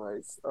being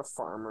like a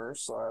farmer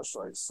slash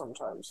like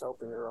sometimes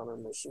helping her on her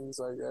missions,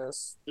 I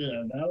guess.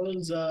 Yeah, that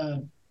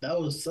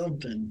was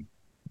something.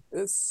 It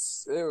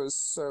was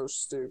so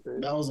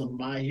stupid, That was a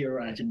My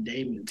Hero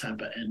Academia type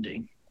of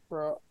ending.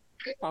 bro.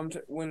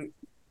 When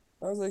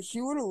I was like,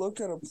 he would have looked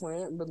at a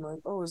plant and been like,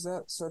 "Oh, is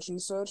that such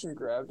and such?" and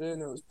grabbed it,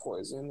 and it was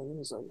poison, and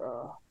he's like,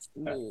 "Oh,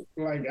 neat."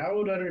 Like I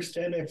would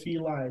understand if he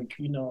like,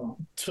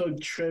 took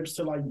trips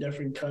to like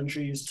different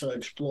countries to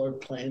explore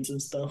plants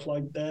and stuff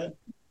like that.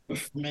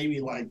 Maybe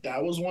like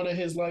that was one of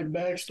his like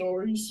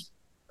backstories.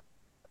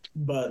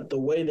 But the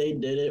way they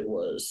did it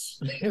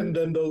was, and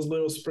then those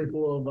little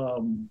sprinkle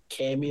of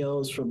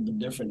cameos from the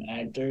different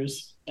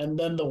actors, and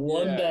then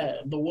Yeah,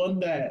 the one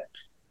that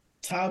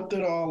topped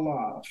it all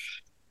off.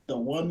 The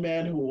one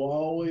man who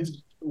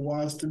always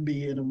wants to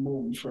be in a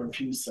movie for a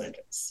few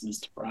seconds,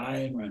 Mr.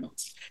 Ryan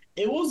Reynolds.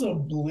 It was a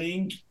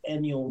blink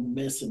and you'll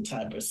miss it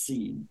type of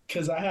scene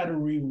because I had to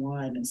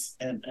rewind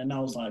and I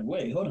was like,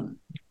 wait, hold on.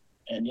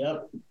 And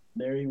yep,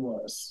 there he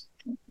was.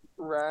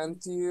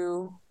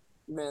 Ranthew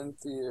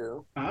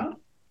Manthew. Huh?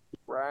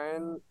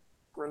 Ryan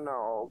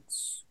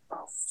Reynolds.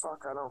 Oh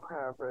fuck! I don't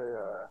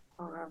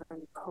have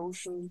any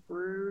potions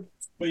brewed.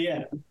 But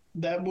yeah,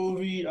 that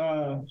movie.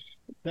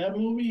 That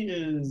movie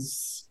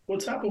is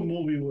what type of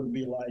movie would it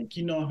be like?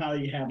 You know how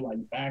you have like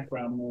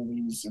background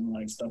movies and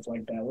like stuff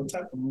like that. What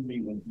type of movie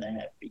would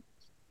that be?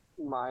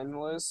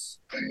 Mindless,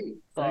 Like,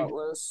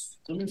 thoughtless.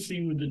 let me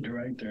see who the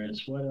director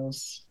is. What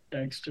else?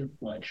 Dexter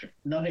Fletcher.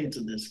 No hate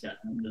to this guy.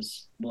 I'm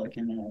just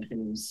looking at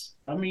his.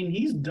 I mean,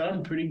 he's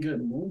done pretty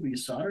good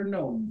movies, so I don't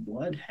know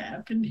what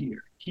happened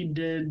here. He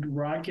did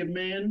Rocket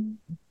Man.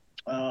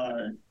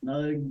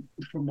 Another,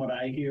 from what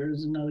I hear,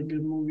 is another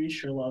good movie.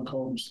 Sherlock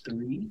Holmes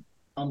 3,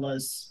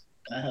 unless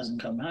that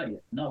hasn't come out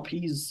yet. Nope,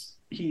 he's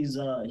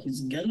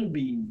gonna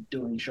be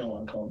doing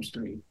Sherlock Holmes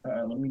 3. All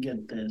right, let me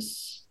get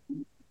this.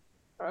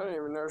 I didn't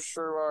even know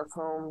Sherlock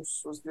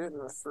Holmes was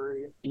getting a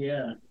free.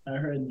 Yeah, I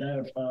heard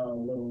that a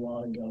little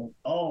while ago.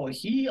 Oh,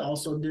 he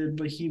also did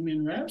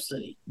Bohemian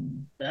Rhapsody.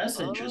 That's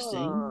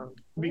interesting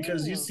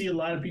because you see a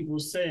lot of people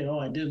say, "Oh,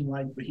 I didn't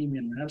like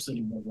Bohemian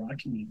Rhapsody, but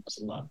Rocky Man was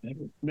a lot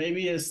better."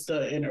 Maybe it's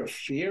the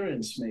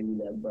interference, maybe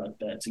that brought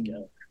that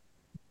together.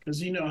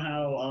 Because you know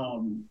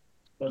how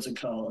what's it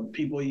called?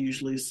 People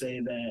usually say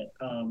that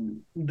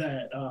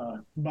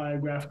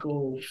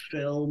biographical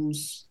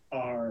films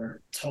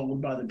are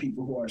told by the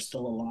people who are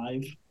still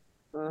alive.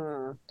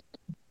 Mm-hmm.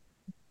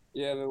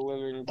 Yeah, the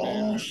living.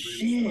 Oh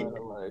shit!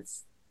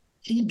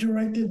 He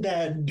directed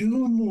that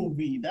Dune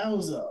movie. That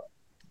was a.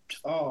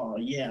 Oh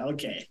yeah,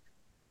 okay.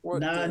 What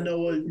now I know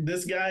what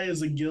this guy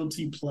is, a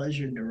guilty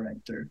pleasure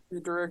director. He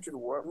directed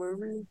what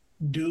movie?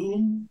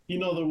 Doom. You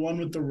know the one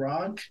with The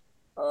Rock.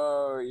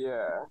 Oh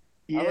yeah.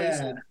 Yeah. I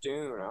said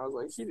Dune. I was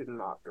like, he did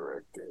not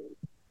direct it.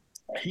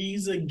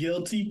 He's a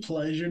guilty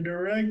pleasure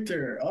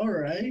director. All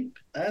right,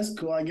 that's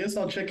cool. I guess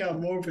I'll check out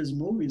more of his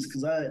movies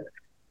because I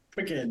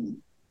freaking.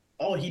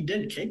 Oh, he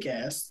did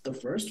Kick-Ass, the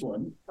first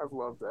one. I've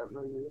loved that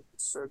movie.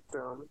 It's so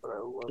dumb, but I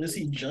love it. Is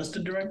he just a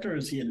director or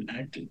is he an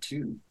actor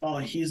too? Oh,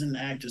 he's an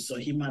actor, so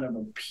he might have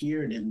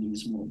appeared in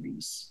these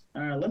movies.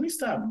 All right, let me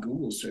stop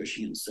Google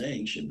searching and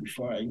saying shit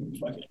before I even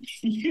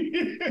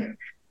fucking.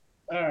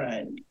 All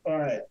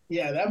right.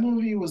 Yeah, that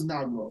movie was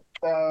not good.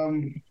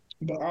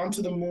 But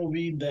onto the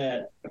movie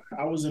that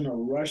I was in a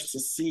rush to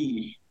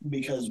see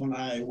because when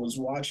I was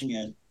watching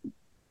it,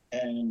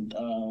 and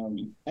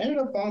I ended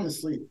up falling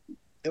asleep.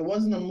 It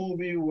wasn't a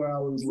movie where I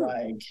was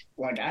like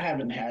I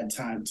haven't had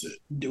time to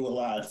do a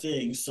lot of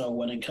things. So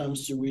when it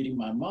comes to reading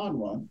my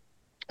manhwa,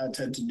 I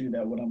tend to do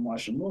that when I'm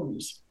watching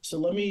movies. So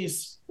let me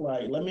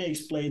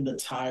explain the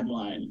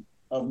timeline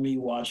of me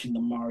watching the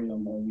Mario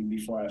movie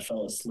before I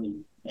fell asleep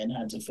and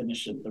had to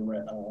finish it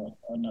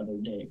another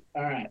day.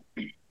 All right.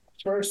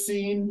 First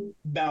scene,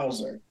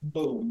 Bowser.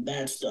 Boom,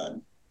 that's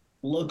done.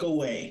 Look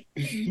away.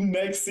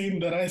 Next scene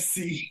that I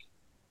see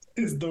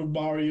is the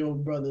Mario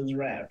Brothers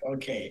rap.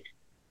 Okay.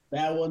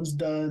 That one's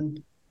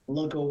done.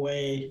 Look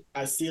away.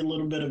 I see a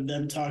little bit of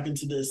them talking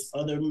to this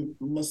other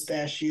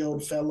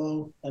mustachioed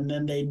fellow, and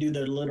then they do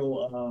their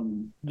little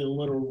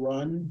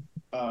run,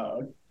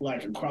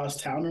 like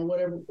across town or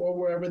whatever, or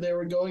wherever they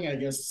were going. I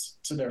guess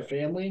to their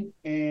family.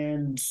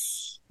 And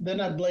then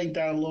I blanked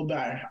out a little bit.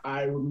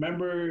 I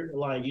remember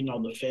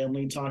the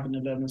family talking to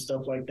them and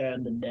stuff like that,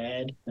 and the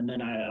dad. And then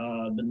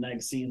the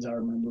next scenes I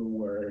remember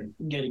were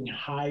getting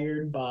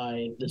hired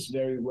by this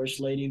very rich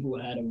lady who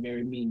had a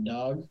very mean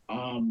dog.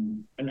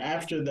 And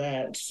after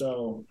that,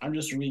 so I'm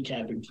just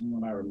recapping from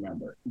what I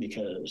remember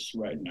because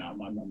right now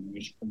my memory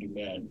is pretty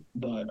bad.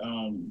 But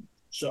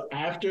so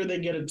after they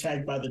get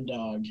attacked by the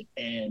dog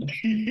and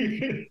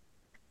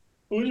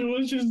which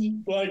was just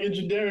like a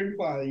generic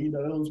plot, it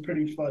was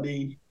pretty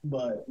funny,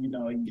 but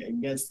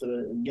it gets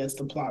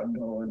the plot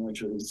going,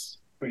 which was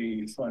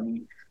pretty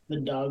funny. The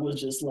dog was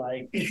just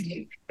like,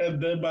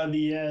 and then by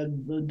the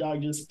end, the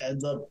dog just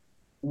ends up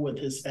with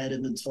his head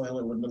in the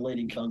toilet when the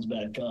lady comes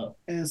back up.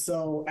 And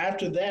so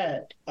after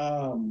that,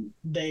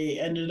 they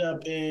ended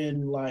up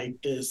in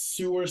like this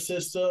sewer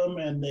system,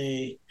 and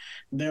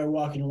they're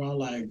walking around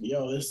like,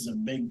 yo, this is a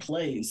big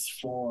place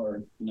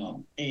for,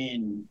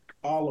 in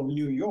all of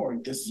New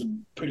York, this is a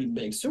pretty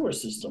big sewer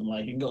system.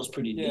 Like it goes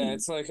pretty deep. Yeah,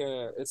 it's like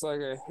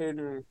a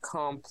hidden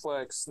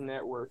complex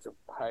network of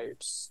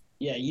pipes.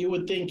 Yeah, you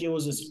would think it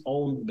was its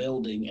own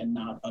building and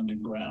not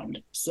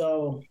underground.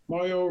 So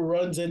Mario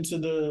runs into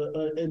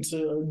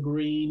into a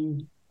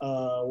green.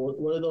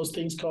 What are those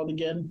things called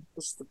again?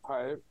 It's the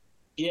pipe.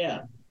 Yeah,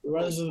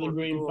 runs into the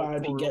green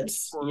pipe. He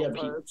gets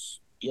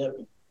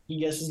he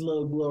gets his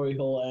little glory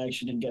hole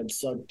action and gets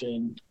sucked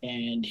in,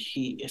 and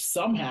he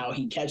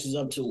catches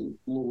up to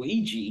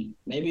Luigi.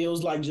 Maybe it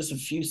was like just a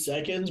few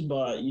seconds,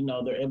 but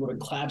they're able to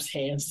clasp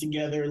hands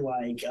together.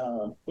 Like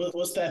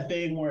what's that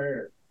thing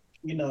where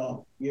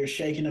you're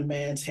shaking a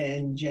man's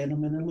hand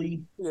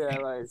gentlemanly. Yeah,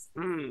 like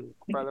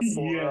by the Yeah,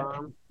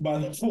 forearm. by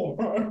the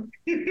forearm.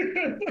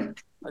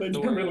 Like They the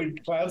didn't way really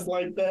class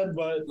like that,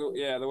 but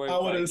yeah, I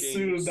would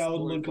assume that would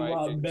The way look a lot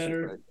Vikings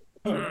better.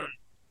 like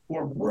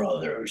We're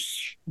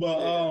brothers. But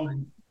yeah.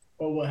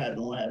 what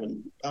happened? What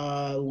happened?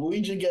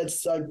 Luigi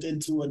gets sucked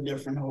into a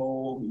different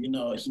hole.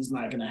 He's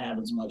not gonna have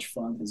as much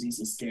fun because he's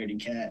a scaredy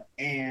cat,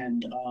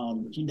 and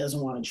he doesn't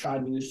want to try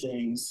new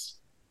things.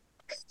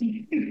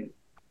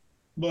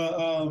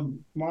 But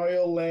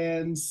Mario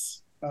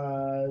lands.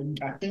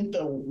 I think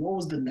what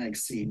was the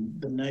next scene?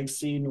 The next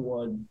scene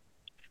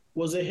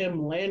was it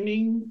him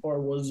landing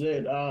or was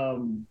it Yeah,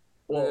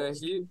 well,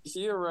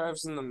 he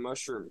arrives in the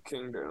Mushroom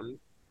Kingdom.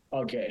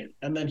 okay,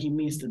 and then he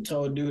meets the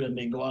Toad dude and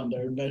they go on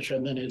their adventure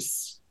and then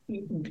it's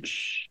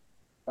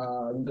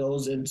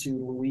goes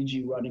into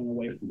Luigi running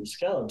away from the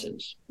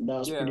skeletons. That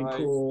was Yeah, pretty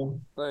cool.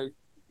 like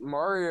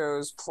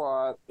Mario's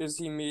plot is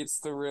he meets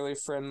the really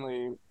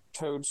friendly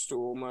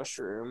Toadstool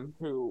Mushroom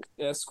who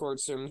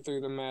escorts him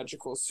through the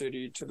magical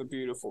city to the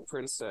beautiful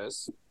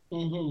princess,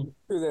 Mm-hmm.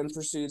 who then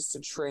proceeds to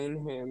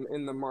train him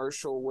in the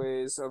martial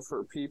ways of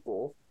her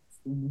people.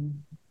 Mm-hmm.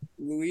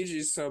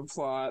 Luigi's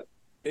subplot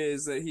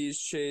is that he's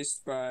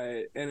chased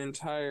by an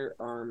entire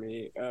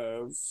army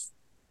of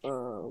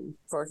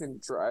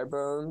fucking dry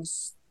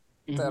bones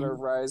that are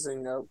Mm-hmm.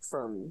 rising up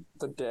from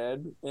the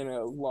dead in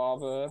a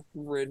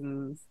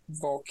lava-ridden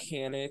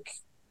volcanic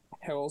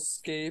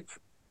hellscape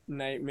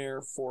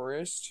nightmare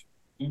forest.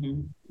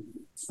 Mm-hmm.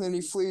 Then he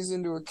flees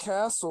into a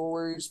castle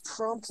where he's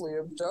promptly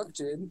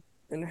abducted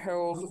and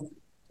held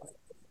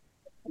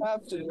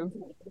captive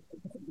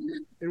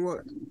in what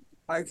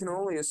I can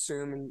only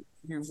assume, and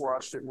you've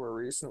watched it more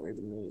recently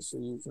than me, so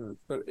you can.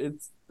 But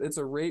it's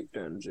a rape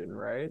dungeon,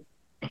 right?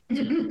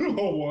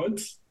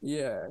 What?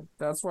 Yeah,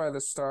 that's why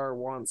the star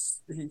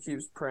wants. He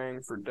keeps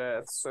praying for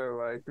death so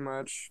like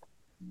much.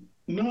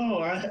 No,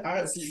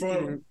 I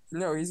from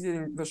No, he's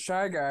getting the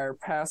Shy Guy are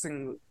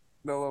passing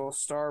the little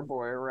star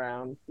boy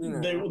around.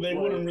 they Like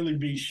wouldn't really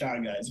be Shy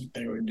Guys if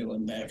they were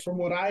doing that. From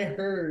what I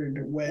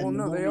heard well, when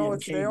the no, movie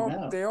had came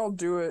out, they all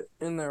do it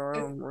in their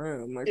own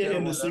room. Like they in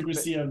don't the let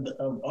secrecy of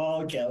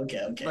oh, okay, like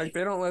okay.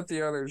 they don't let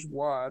the others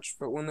watch,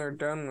 but when they're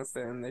done with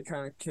him, they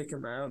kind of kick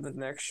him out. The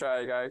next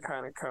Shy Guy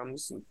kind of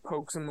comes and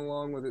pokes him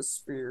along with his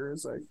spear.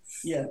 It's like,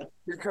 Yeah.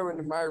 you're coming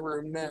to my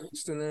room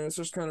next, and then it's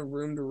just kind of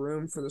room to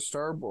room for the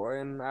Star Boy.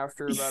 And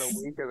after about a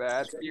week of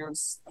that, he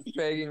was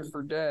begging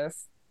for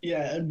death.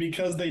 Yeah, and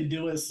because they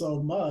do it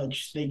so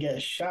much, they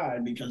get shy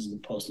because of the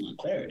post-nut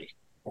clarity.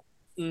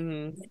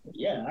 Mm-hmm.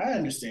 Yeah, I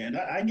understand.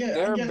 They're I get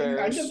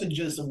embarrassed. the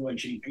gist of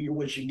what you're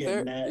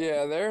getting at.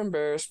 They're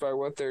embarrassed by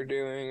what they're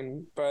doing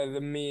and by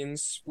the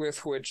means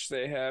with which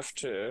they have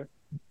to,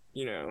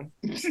 you know,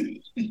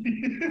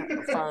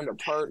 find a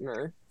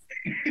partner.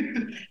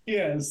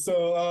 Yeah,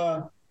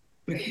 so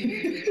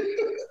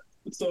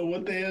so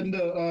what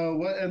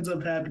ends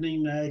up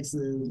happening next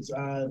is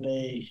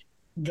they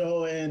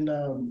go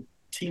and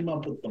team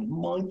up with the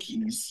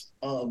monkeys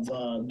of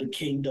the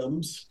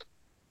kingdoms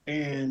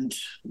and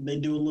they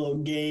do a little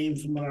game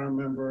from what I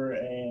remember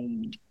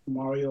and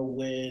Mario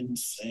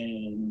wins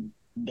and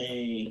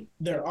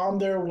they're on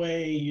their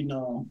way,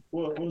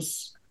 what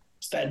was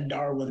it's that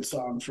Darwin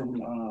song from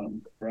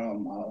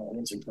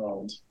what's it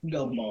called?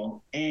 Gumball.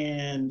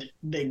 And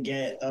they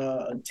get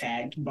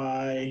attacked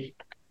by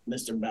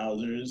Mr.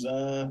 Bowser's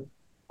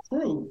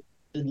crew.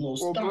 The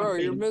Well, bro,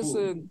 you're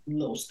missing.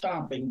 little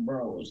stomping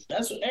bros.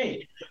 That's what.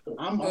 Hey,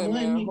 I'm Hey,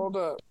 letting man, you. hold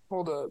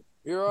up.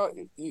 You're all,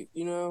 you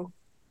know,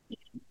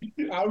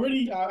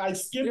 I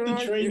skipped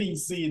the training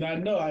scene. I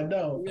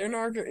know. you're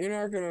not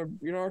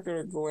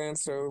gonna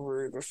glance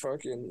over the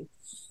fucking.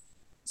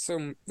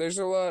 So there's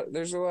a lot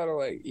of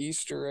like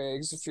Easter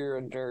eggs if you're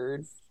a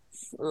nerd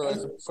or like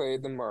you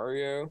played the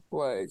Mario.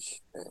 Like,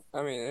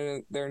 I mean,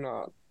 and they're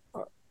not.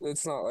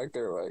 It's not like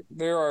they're like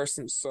there are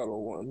some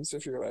subtle ones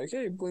if you're like,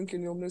 hey, blink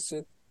and you'll miss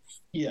it.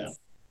 Yeah.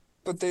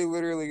 But they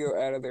literally go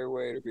out of their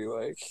way to be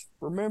like,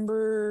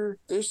 remember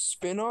this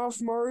spin-off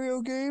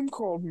Mario game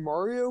called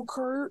Mario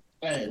Kart?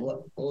 Hey,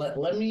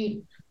 let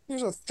me.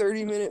 Here's a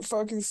 30-minute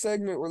fucking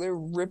segment where they're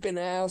ripping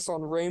ass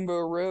on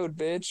Rainbow Road,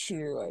 bitch, and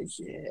you're like,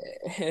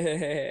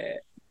 yeah.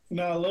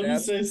 Now let me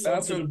say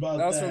something about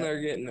That's when that.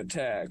 they're getting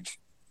attacked.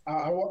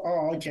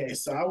 Okay.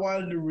 So I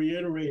wanted to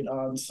reiterate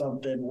on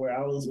something where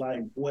I was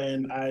like,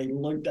 when I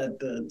looked at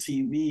the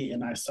TV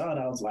and I saw it,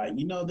 I was like,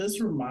 this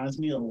reminds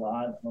me a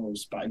lot of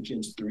Spy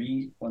Kids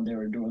 3 when they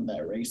were doing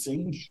that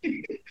racing,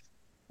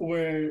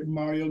 where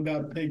Mario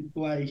got picked.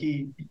 Like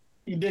he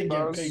did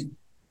get picked.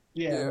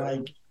 Yeah,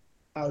 like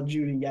how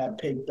Judy got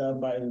picked up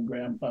by her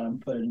grandpa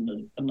and put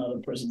in another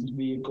person's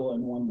vehicle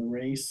and won the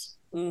race.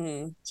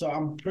 Mm-hmm.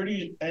 So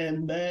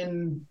and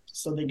then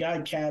so they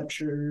got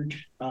captured.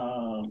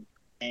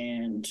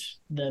 And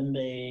then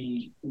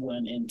they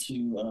went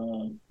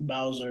into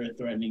Bowser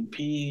threatening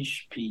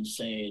Peach, Peach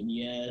saying,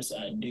 yes,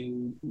 I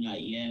do,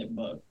 not yet,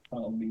 but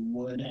probably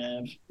would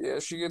have. Yeah,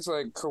 she gets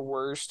like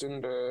coerced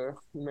into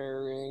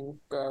marrying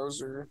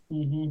Bowser.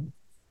 Mm-hmm.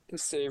 to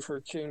save her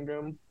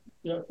kingdom.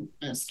 Yep.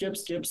 And skip,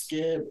 skip,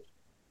 skip.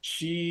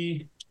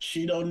 She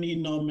don't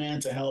need no man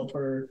to help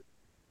her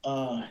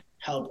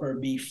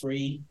be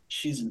free.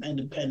 She's an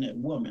independent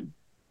woman.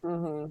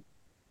 Mm-hmm.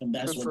 And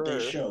that's Good what for they her.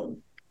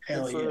 showed. Good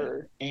Hell for yeah.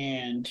 her.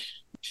 And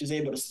she's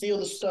able to steal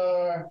the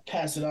star,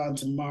 pass it on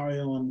to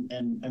Mario and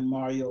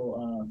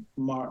Mario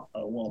Mario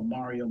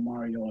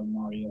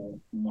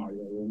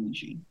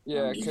Luigi.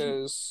 Yeah,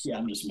 because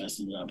I'm just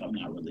messing it up. I'm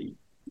not really.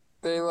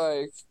 they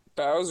like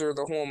Bowser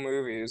the whole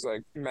movie is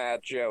like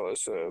mad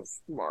jealous of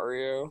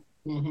Mario.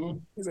 Mm-hmm.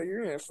 He's like,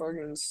 you're gonna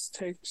fucking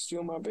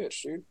steal my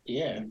bitch, dude.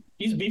 Yeah,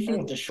 he's beefing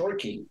And with the short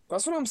king.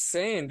 that's what I'm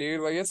saying, dude.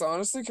 Like, it's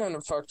honestly kind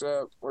of fucked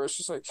up. Where it's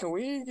just like, can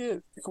we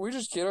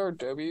just get our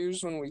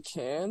W's when we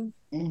can?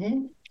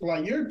 Mm-hmm.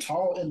 Like you're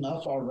tall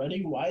enough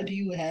already. Why do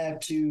you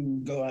have to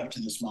go after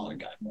the smaller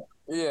guy more?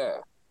 Yeah,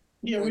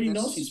 He like already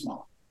knows he's it's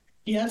small.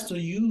 He has to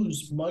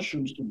use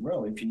mushrooms to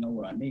grow, if you know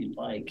what I mean.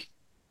 Like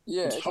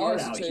it's yeah. hard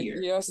out He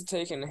here. has to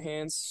take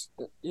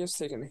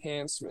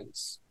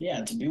enhancements.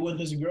 Yeah, to be with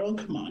this girl,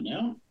 come on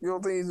now. You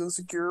don't think he's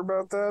insecure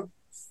about that?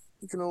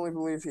 You can only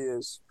believe he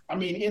is. I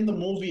mean, in the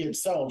movie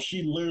itself,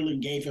 she literally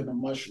gave him a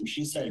mushroom.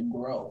 She said,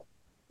 grow.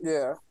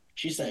 Yeah.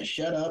 She said,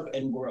 shut up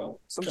and grow.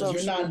 Because Sometimes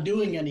you're not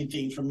doing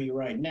anything for me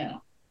right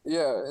now.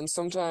 yeah, and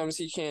sometimes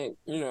he can't.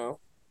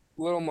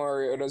 Little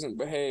Mario doesn't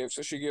behave,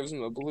 so she gives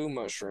him a blue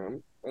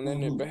mushroom, and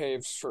then it Mm-hmm.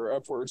 behaves for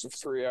upwards of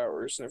 3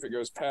 hours. And if it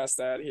goes past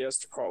that, he has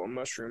to call a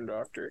mushroom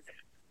doctor.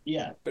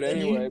 Yeah. But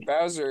And anyway, you,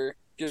 Bowser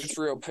gets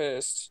real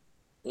pissed.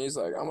 He's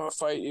like, I'm gonna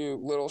fight you,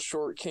 little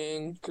short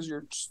king, because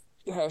you're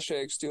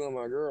hashtag stealing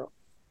my girl.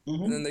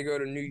 And then mm-hmm. they go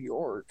to New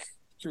York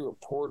through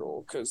a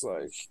portal, because,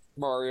 like,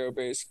 Mario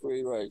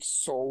basically, like,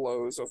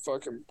 solos a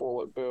fucking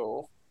bullet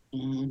bill,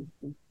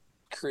 Mm-hmm.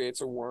 creates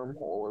a wormhole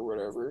or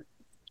whatever.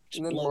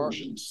 And then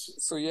Explosions.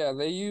 so yeah,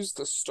 they use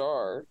the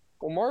star.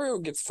 Well, Mario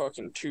gets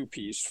fucking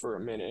two-pieced for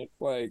a minute.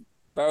 Like,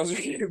 Bowser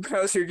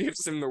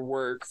gives him the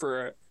work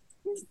for a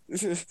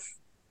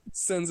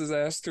sends his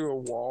ass through a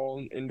wall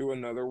and into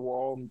another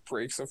wall and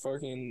breaks a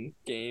fucking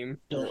game,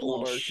 The an old little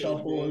arcade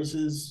shuffle game. is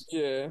his,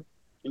 Yeah.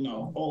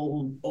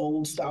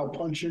 old style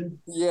punching.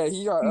 Yeah,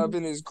 he got up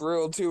in his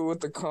grill too with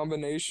the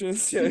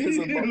combinations. Yeah, he's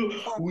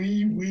a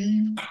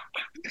we.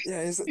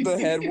 yeah, he's the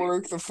head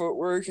work, the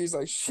footwork. He's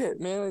like, shit,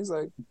 man. He's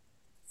like,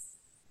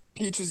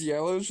 Peach is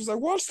yellow. She's like,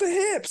 watch the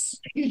hips.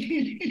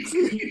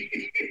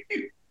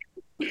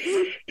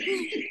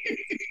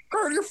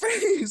 Guard your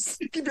face.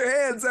 Keep your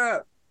hands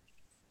up.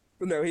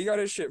 But no, he got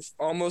his shit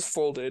almost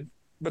folded.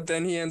 But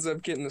then he ends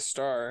up getting the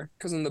star.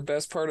 Because in the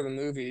best part of the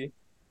movie,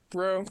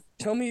 bro,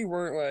 tell me you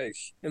weren't like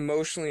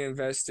emotionally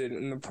invested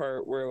in the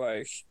part where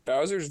like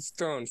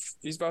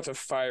he's about to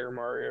fire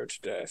Mario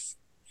to death.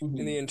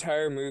 In the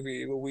entire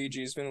movie,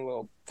 Luigi's been a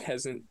little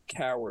peasant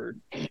coward.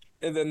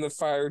 And then the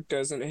fire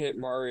doesn't hit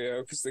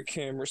Mario because the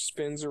camera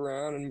spins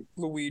around and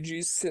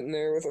Luigi's sitting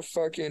there with a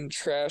fucking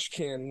trash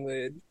can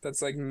lid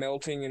that's like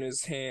melting in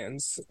his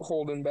hands,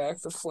 holding back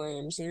the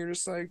flames. And you're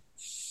just like,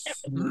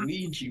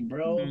 Luigi,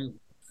 bro.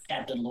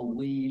 Captain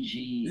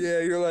Luigi. yeah,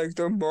 you're like,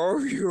 the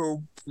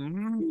Mario.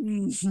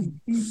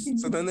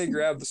 So then they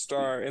grab the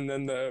star, and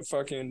then the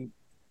fucking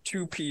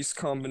two-piece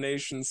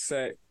combination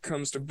set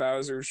comes to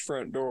Bowser's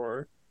front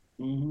door.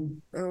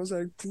 Mm-hmm. I was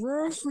like,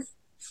 bro.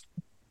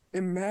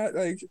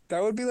 Like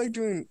that would be like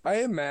doing.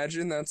 I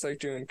imagine that's like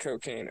doing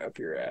cocaine up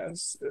your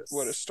ass.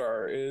 What a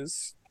star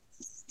is.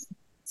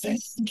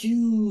 Thank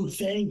you.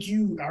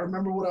 I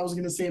remember what I was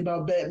gonna say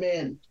about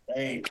Batman.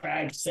 Hey,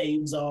 crack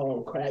saves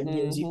all. Crack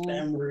gives you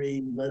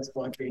memory. Let's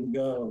fucking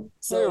go.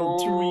 So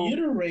to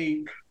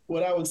reiterate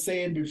what I was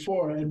saying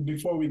before, and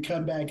before we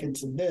come back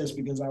into this,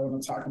 because I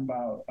want to talk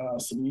about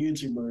some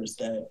YouTubers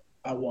that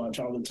I watch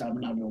all the time,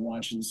 and I've been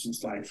watching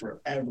since like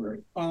forever.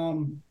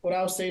 What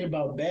I was saying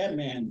about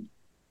Batman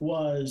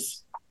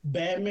was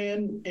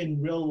Batman in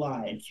real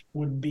life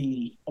would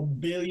be a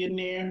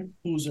billionaire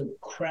who's a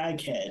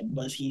crackhead,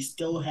 but he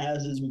still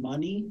has his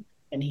money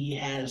and he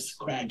has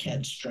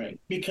crackhead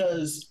strength.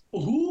 Because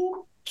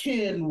who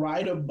can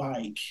ride a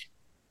bike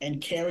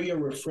and carry a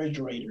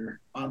refrigerator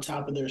on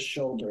top of their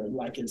shoulder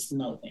like it's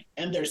nothing?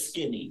 And they're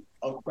skinny,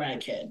 a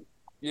crackhead.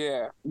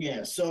 Yeah.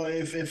 Yeah. So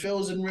if it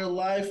was in real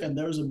life and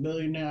there's a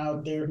billionaire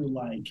out there who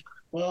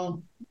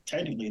well,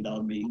 technically that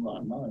would be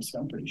Elon Musk.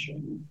 I'm pretty sure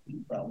he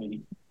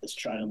probably is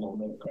trying a little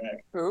bit of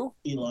crack. Who?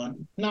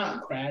 Elon.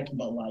 Not crack,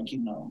 but it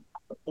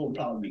would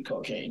probably be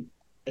cocaine.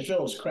 If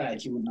it was crack,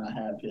 he would not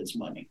have his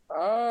money.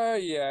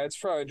 Yeah, it's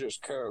probably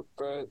just coke,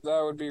 but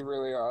that would be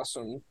really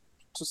awesome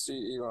to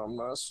see Elon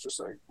Musk just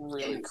like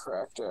really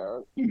cracked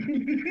out.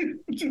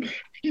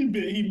 He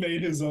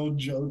made his own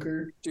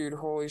Joker. Dude,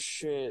 holy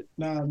shit.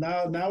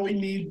 Now we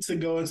need to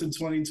go into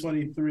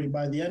 2023.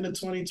 By the end of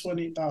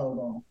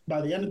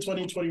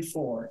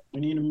 2024, we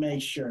need to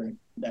make sure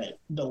that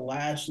the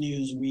last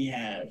news we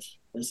have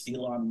is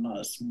Elon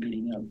Musk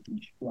beating up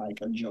like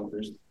a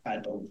Joker's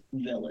type of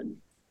villain.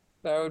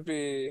 That would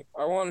be.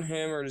 I want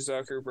him or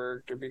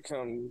Zuckerberg to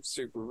become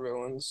super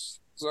villains.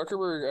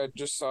 Zuckerberg, I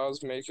just saw,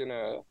 is making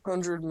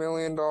 $100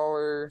 million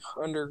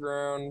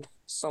underground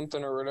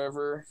something or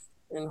whatever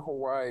in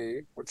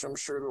Hawaii, which I'm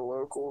sure the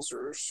locals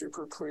are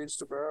super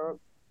pleased about.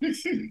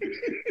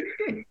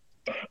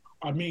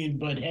 I mean,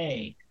 but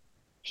hey,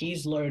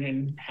 he's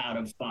learning how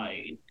to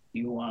fight.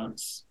 He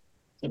wants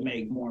to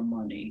make more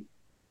money.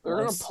 They're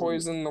gonna Let's see.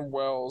 poison the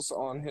wells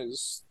on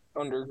his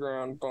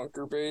underground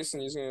bunker base,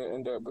 and he's gonna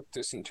end up with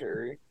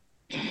dysentery.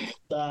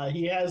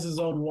 He has his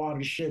own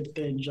water ship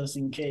thing just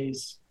in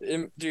case.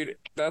 Dude,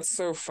 that's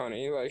so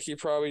funny. Like, he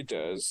probably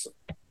does.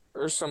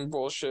 Or some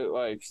bullshit,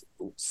 like,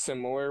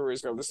 similar, where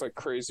he's got this, like,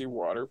 crazy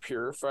water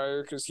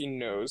purifier because he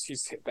knows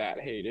he's that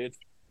hated.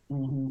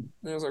 Mm-hmm.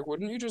 And I was like,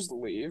 wouldn't you just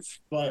leave?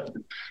 But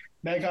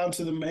back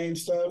onto the main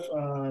stuff.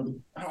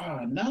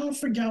 Now I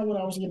forgot what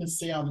I was gonna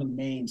say on the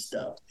main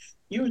stuff.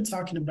 You were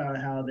talking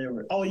about how they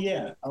were. Oh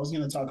yeah, I was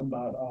gonna talk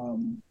about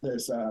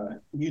this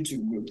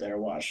YouTube group that I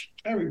watch.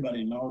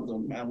 Everybody knows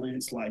them. At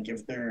least like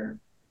if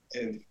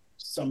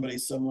somebody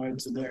similar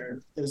to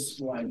their is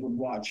like would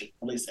watch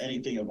at least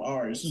anything of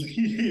ours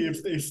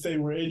if they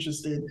were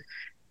interested.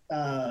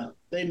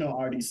 They know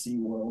RDC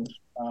World.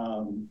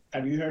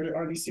 Have you heard of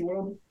RDC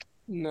World?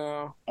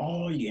 No.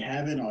 Oh, you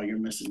haven't? Oh, you're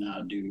missing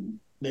out, dude.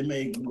 They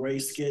make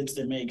great skits.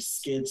 They make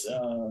skits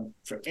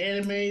for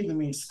anime. They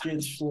make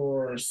skits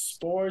for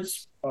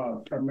sports,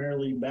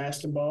 primarily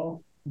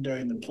basketball.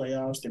 During the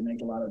playoffs, they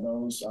make a lot of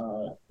those.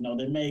 No,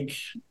 they're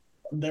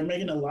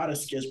making a lot of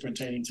skits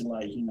pertaining to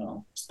like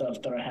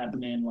stuff that are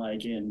happening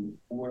like in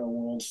real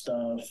world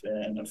stuff,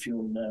 and a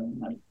few of them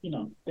like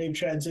they've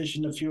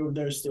transitioned a few of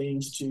their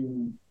things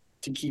to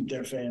keep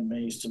their fan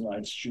base to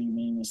like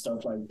streaming and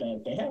stuff like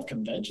that. They have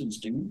conventions,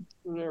 dude.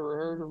 Never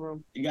heard of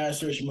them. You gotta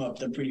search them up.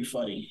 They're pretty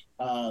funny.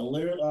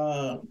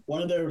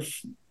 One of their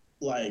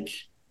like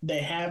they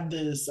have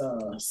this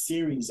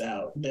series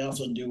out. They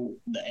also do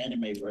the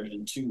anime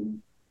version too,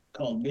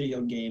 called Video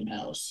Game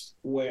House,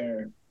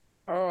 where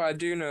Oh, I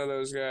do know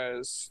those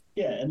guys.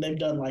 yeah, and they've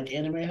done like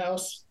Anime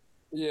House.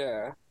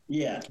 Yeah.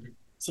 Yeah.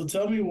 So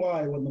tell me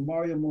why when the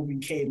Mario movie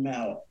came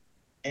out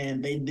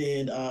and they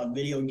did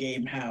Video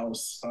Game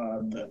House,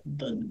 the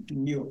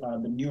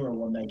newer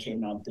one that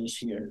came out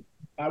this year.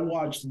 I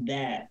watched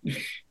that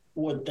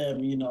with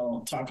them,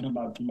 talking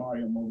about the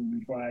Mario movie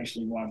before I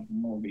actually watched the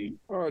movie.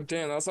 Oh,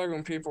 damn, that's like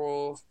when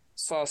people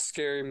saw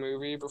Scary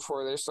Movie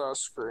before they saw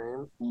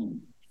Scream.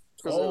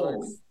 Because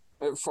Oh,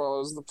 it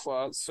follows the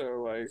plot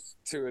so, like,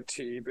 to a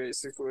T,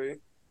 basically.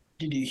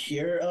 did you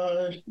hear?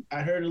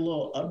 I heard a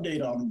little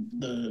update on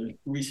the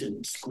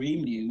recent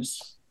Scream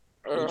news,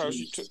 which How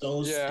is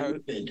so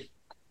stupid.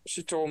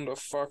 she told him to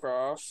fuck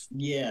off.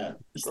 Yeah,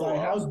 it's Go like,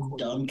 off, how Queen.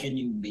 dumb can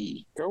you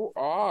be? Go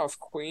off,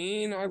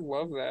 Queen. I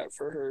love that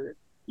for her.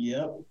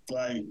 Yep,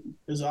 like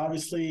there's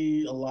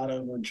obviously a lot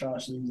of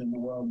atrocities in the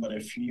world, but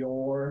if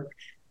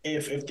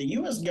the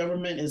U.S.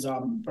 government is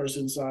on the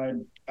person's side,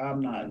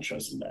 I'm not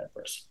trusting that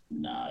person.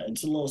 Nah,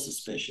 it's a little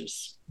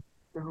suspicious.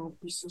 Don't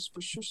be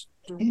suspicious.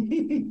 Don't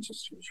be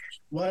suspicious.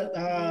 But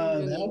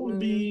that would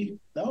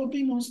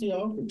be mostly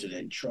all for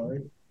today, Troy.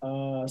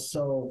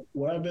 So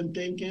what I've been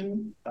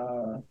thinking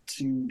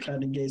to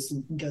kind of get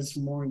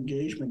some more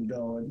engagement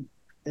going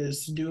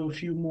is to do a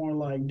few more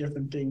like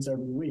different things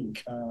every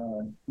week.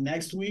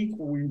 Next week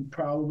we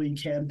probably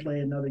can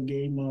play another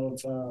game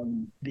of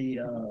the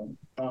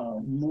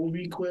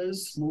movie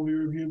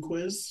review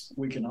quiz.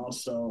 We can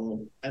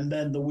also, and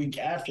then the week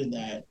after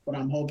that, what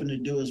I'm hoping to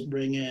do is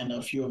bring in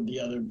a few of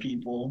the other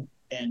people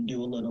and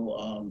do a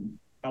little.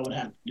 I would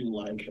have to do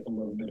like a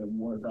little bit of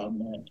work on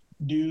that.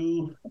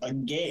 Do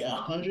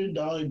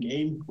 $100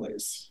 game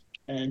quiz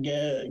and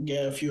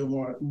get a few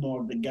more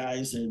of the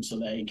guys in so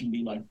that it can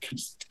be like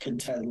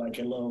contest like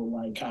a little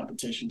like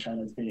competition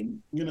kind of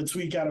thing. I'm gonna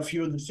tweak out a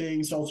few of the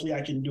things. Hopefully I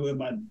can do it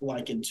by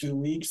like in 2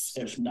 weeks.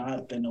 If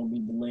not, then it'll be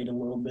delayed a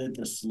little bit.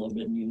 This is a little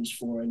bit of news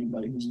for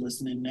anybody who's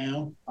listening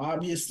now.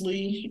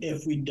 Obviously,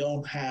 if we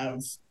don't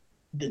have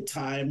the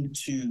time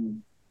to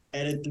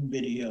edit the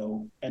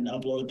video and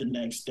upload the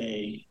next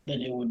day,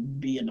 then it would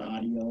be an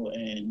audio.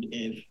 And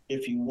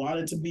if you want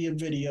it to be a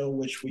video,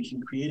 which we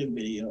can create a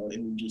video, it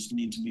would just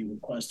need to be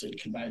requested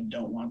because I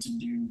don't want to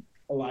do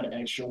a lot of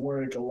extra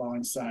work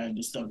alongside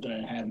the stuff that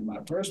I have in my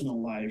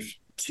personal life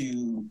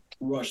to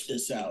rush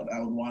this out. I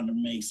would want to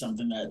make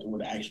something that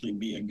would actually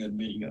be a good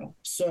video.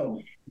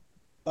 So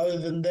other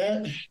than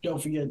that,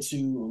 don't forget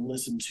to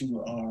listen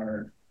to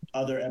our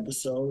other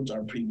episodes,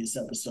 our previous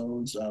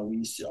episodes. We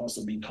used to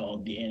also be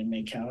called the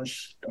Anime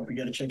Couch. Don't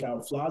forget to check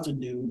out Flaza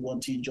Dude. One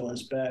T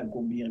Joyce back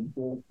will be in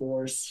full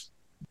force.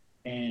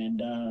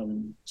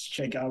 And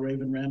check out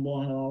Raven Ramble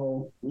on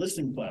all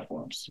listening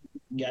platforms.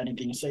 You got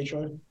anything to say,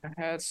 Troy? I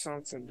had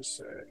something to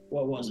say.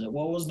 What was it?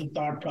 What was the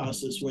thought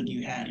process when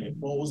you had it?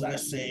 What was I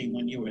saying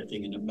when you were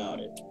thinking about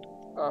it?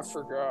 I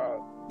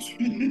forgot.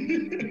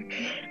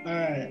 All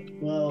right.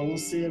 Well, we'll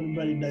see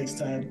everybody next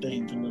time.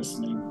 Thank you for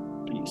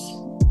listening. Peace.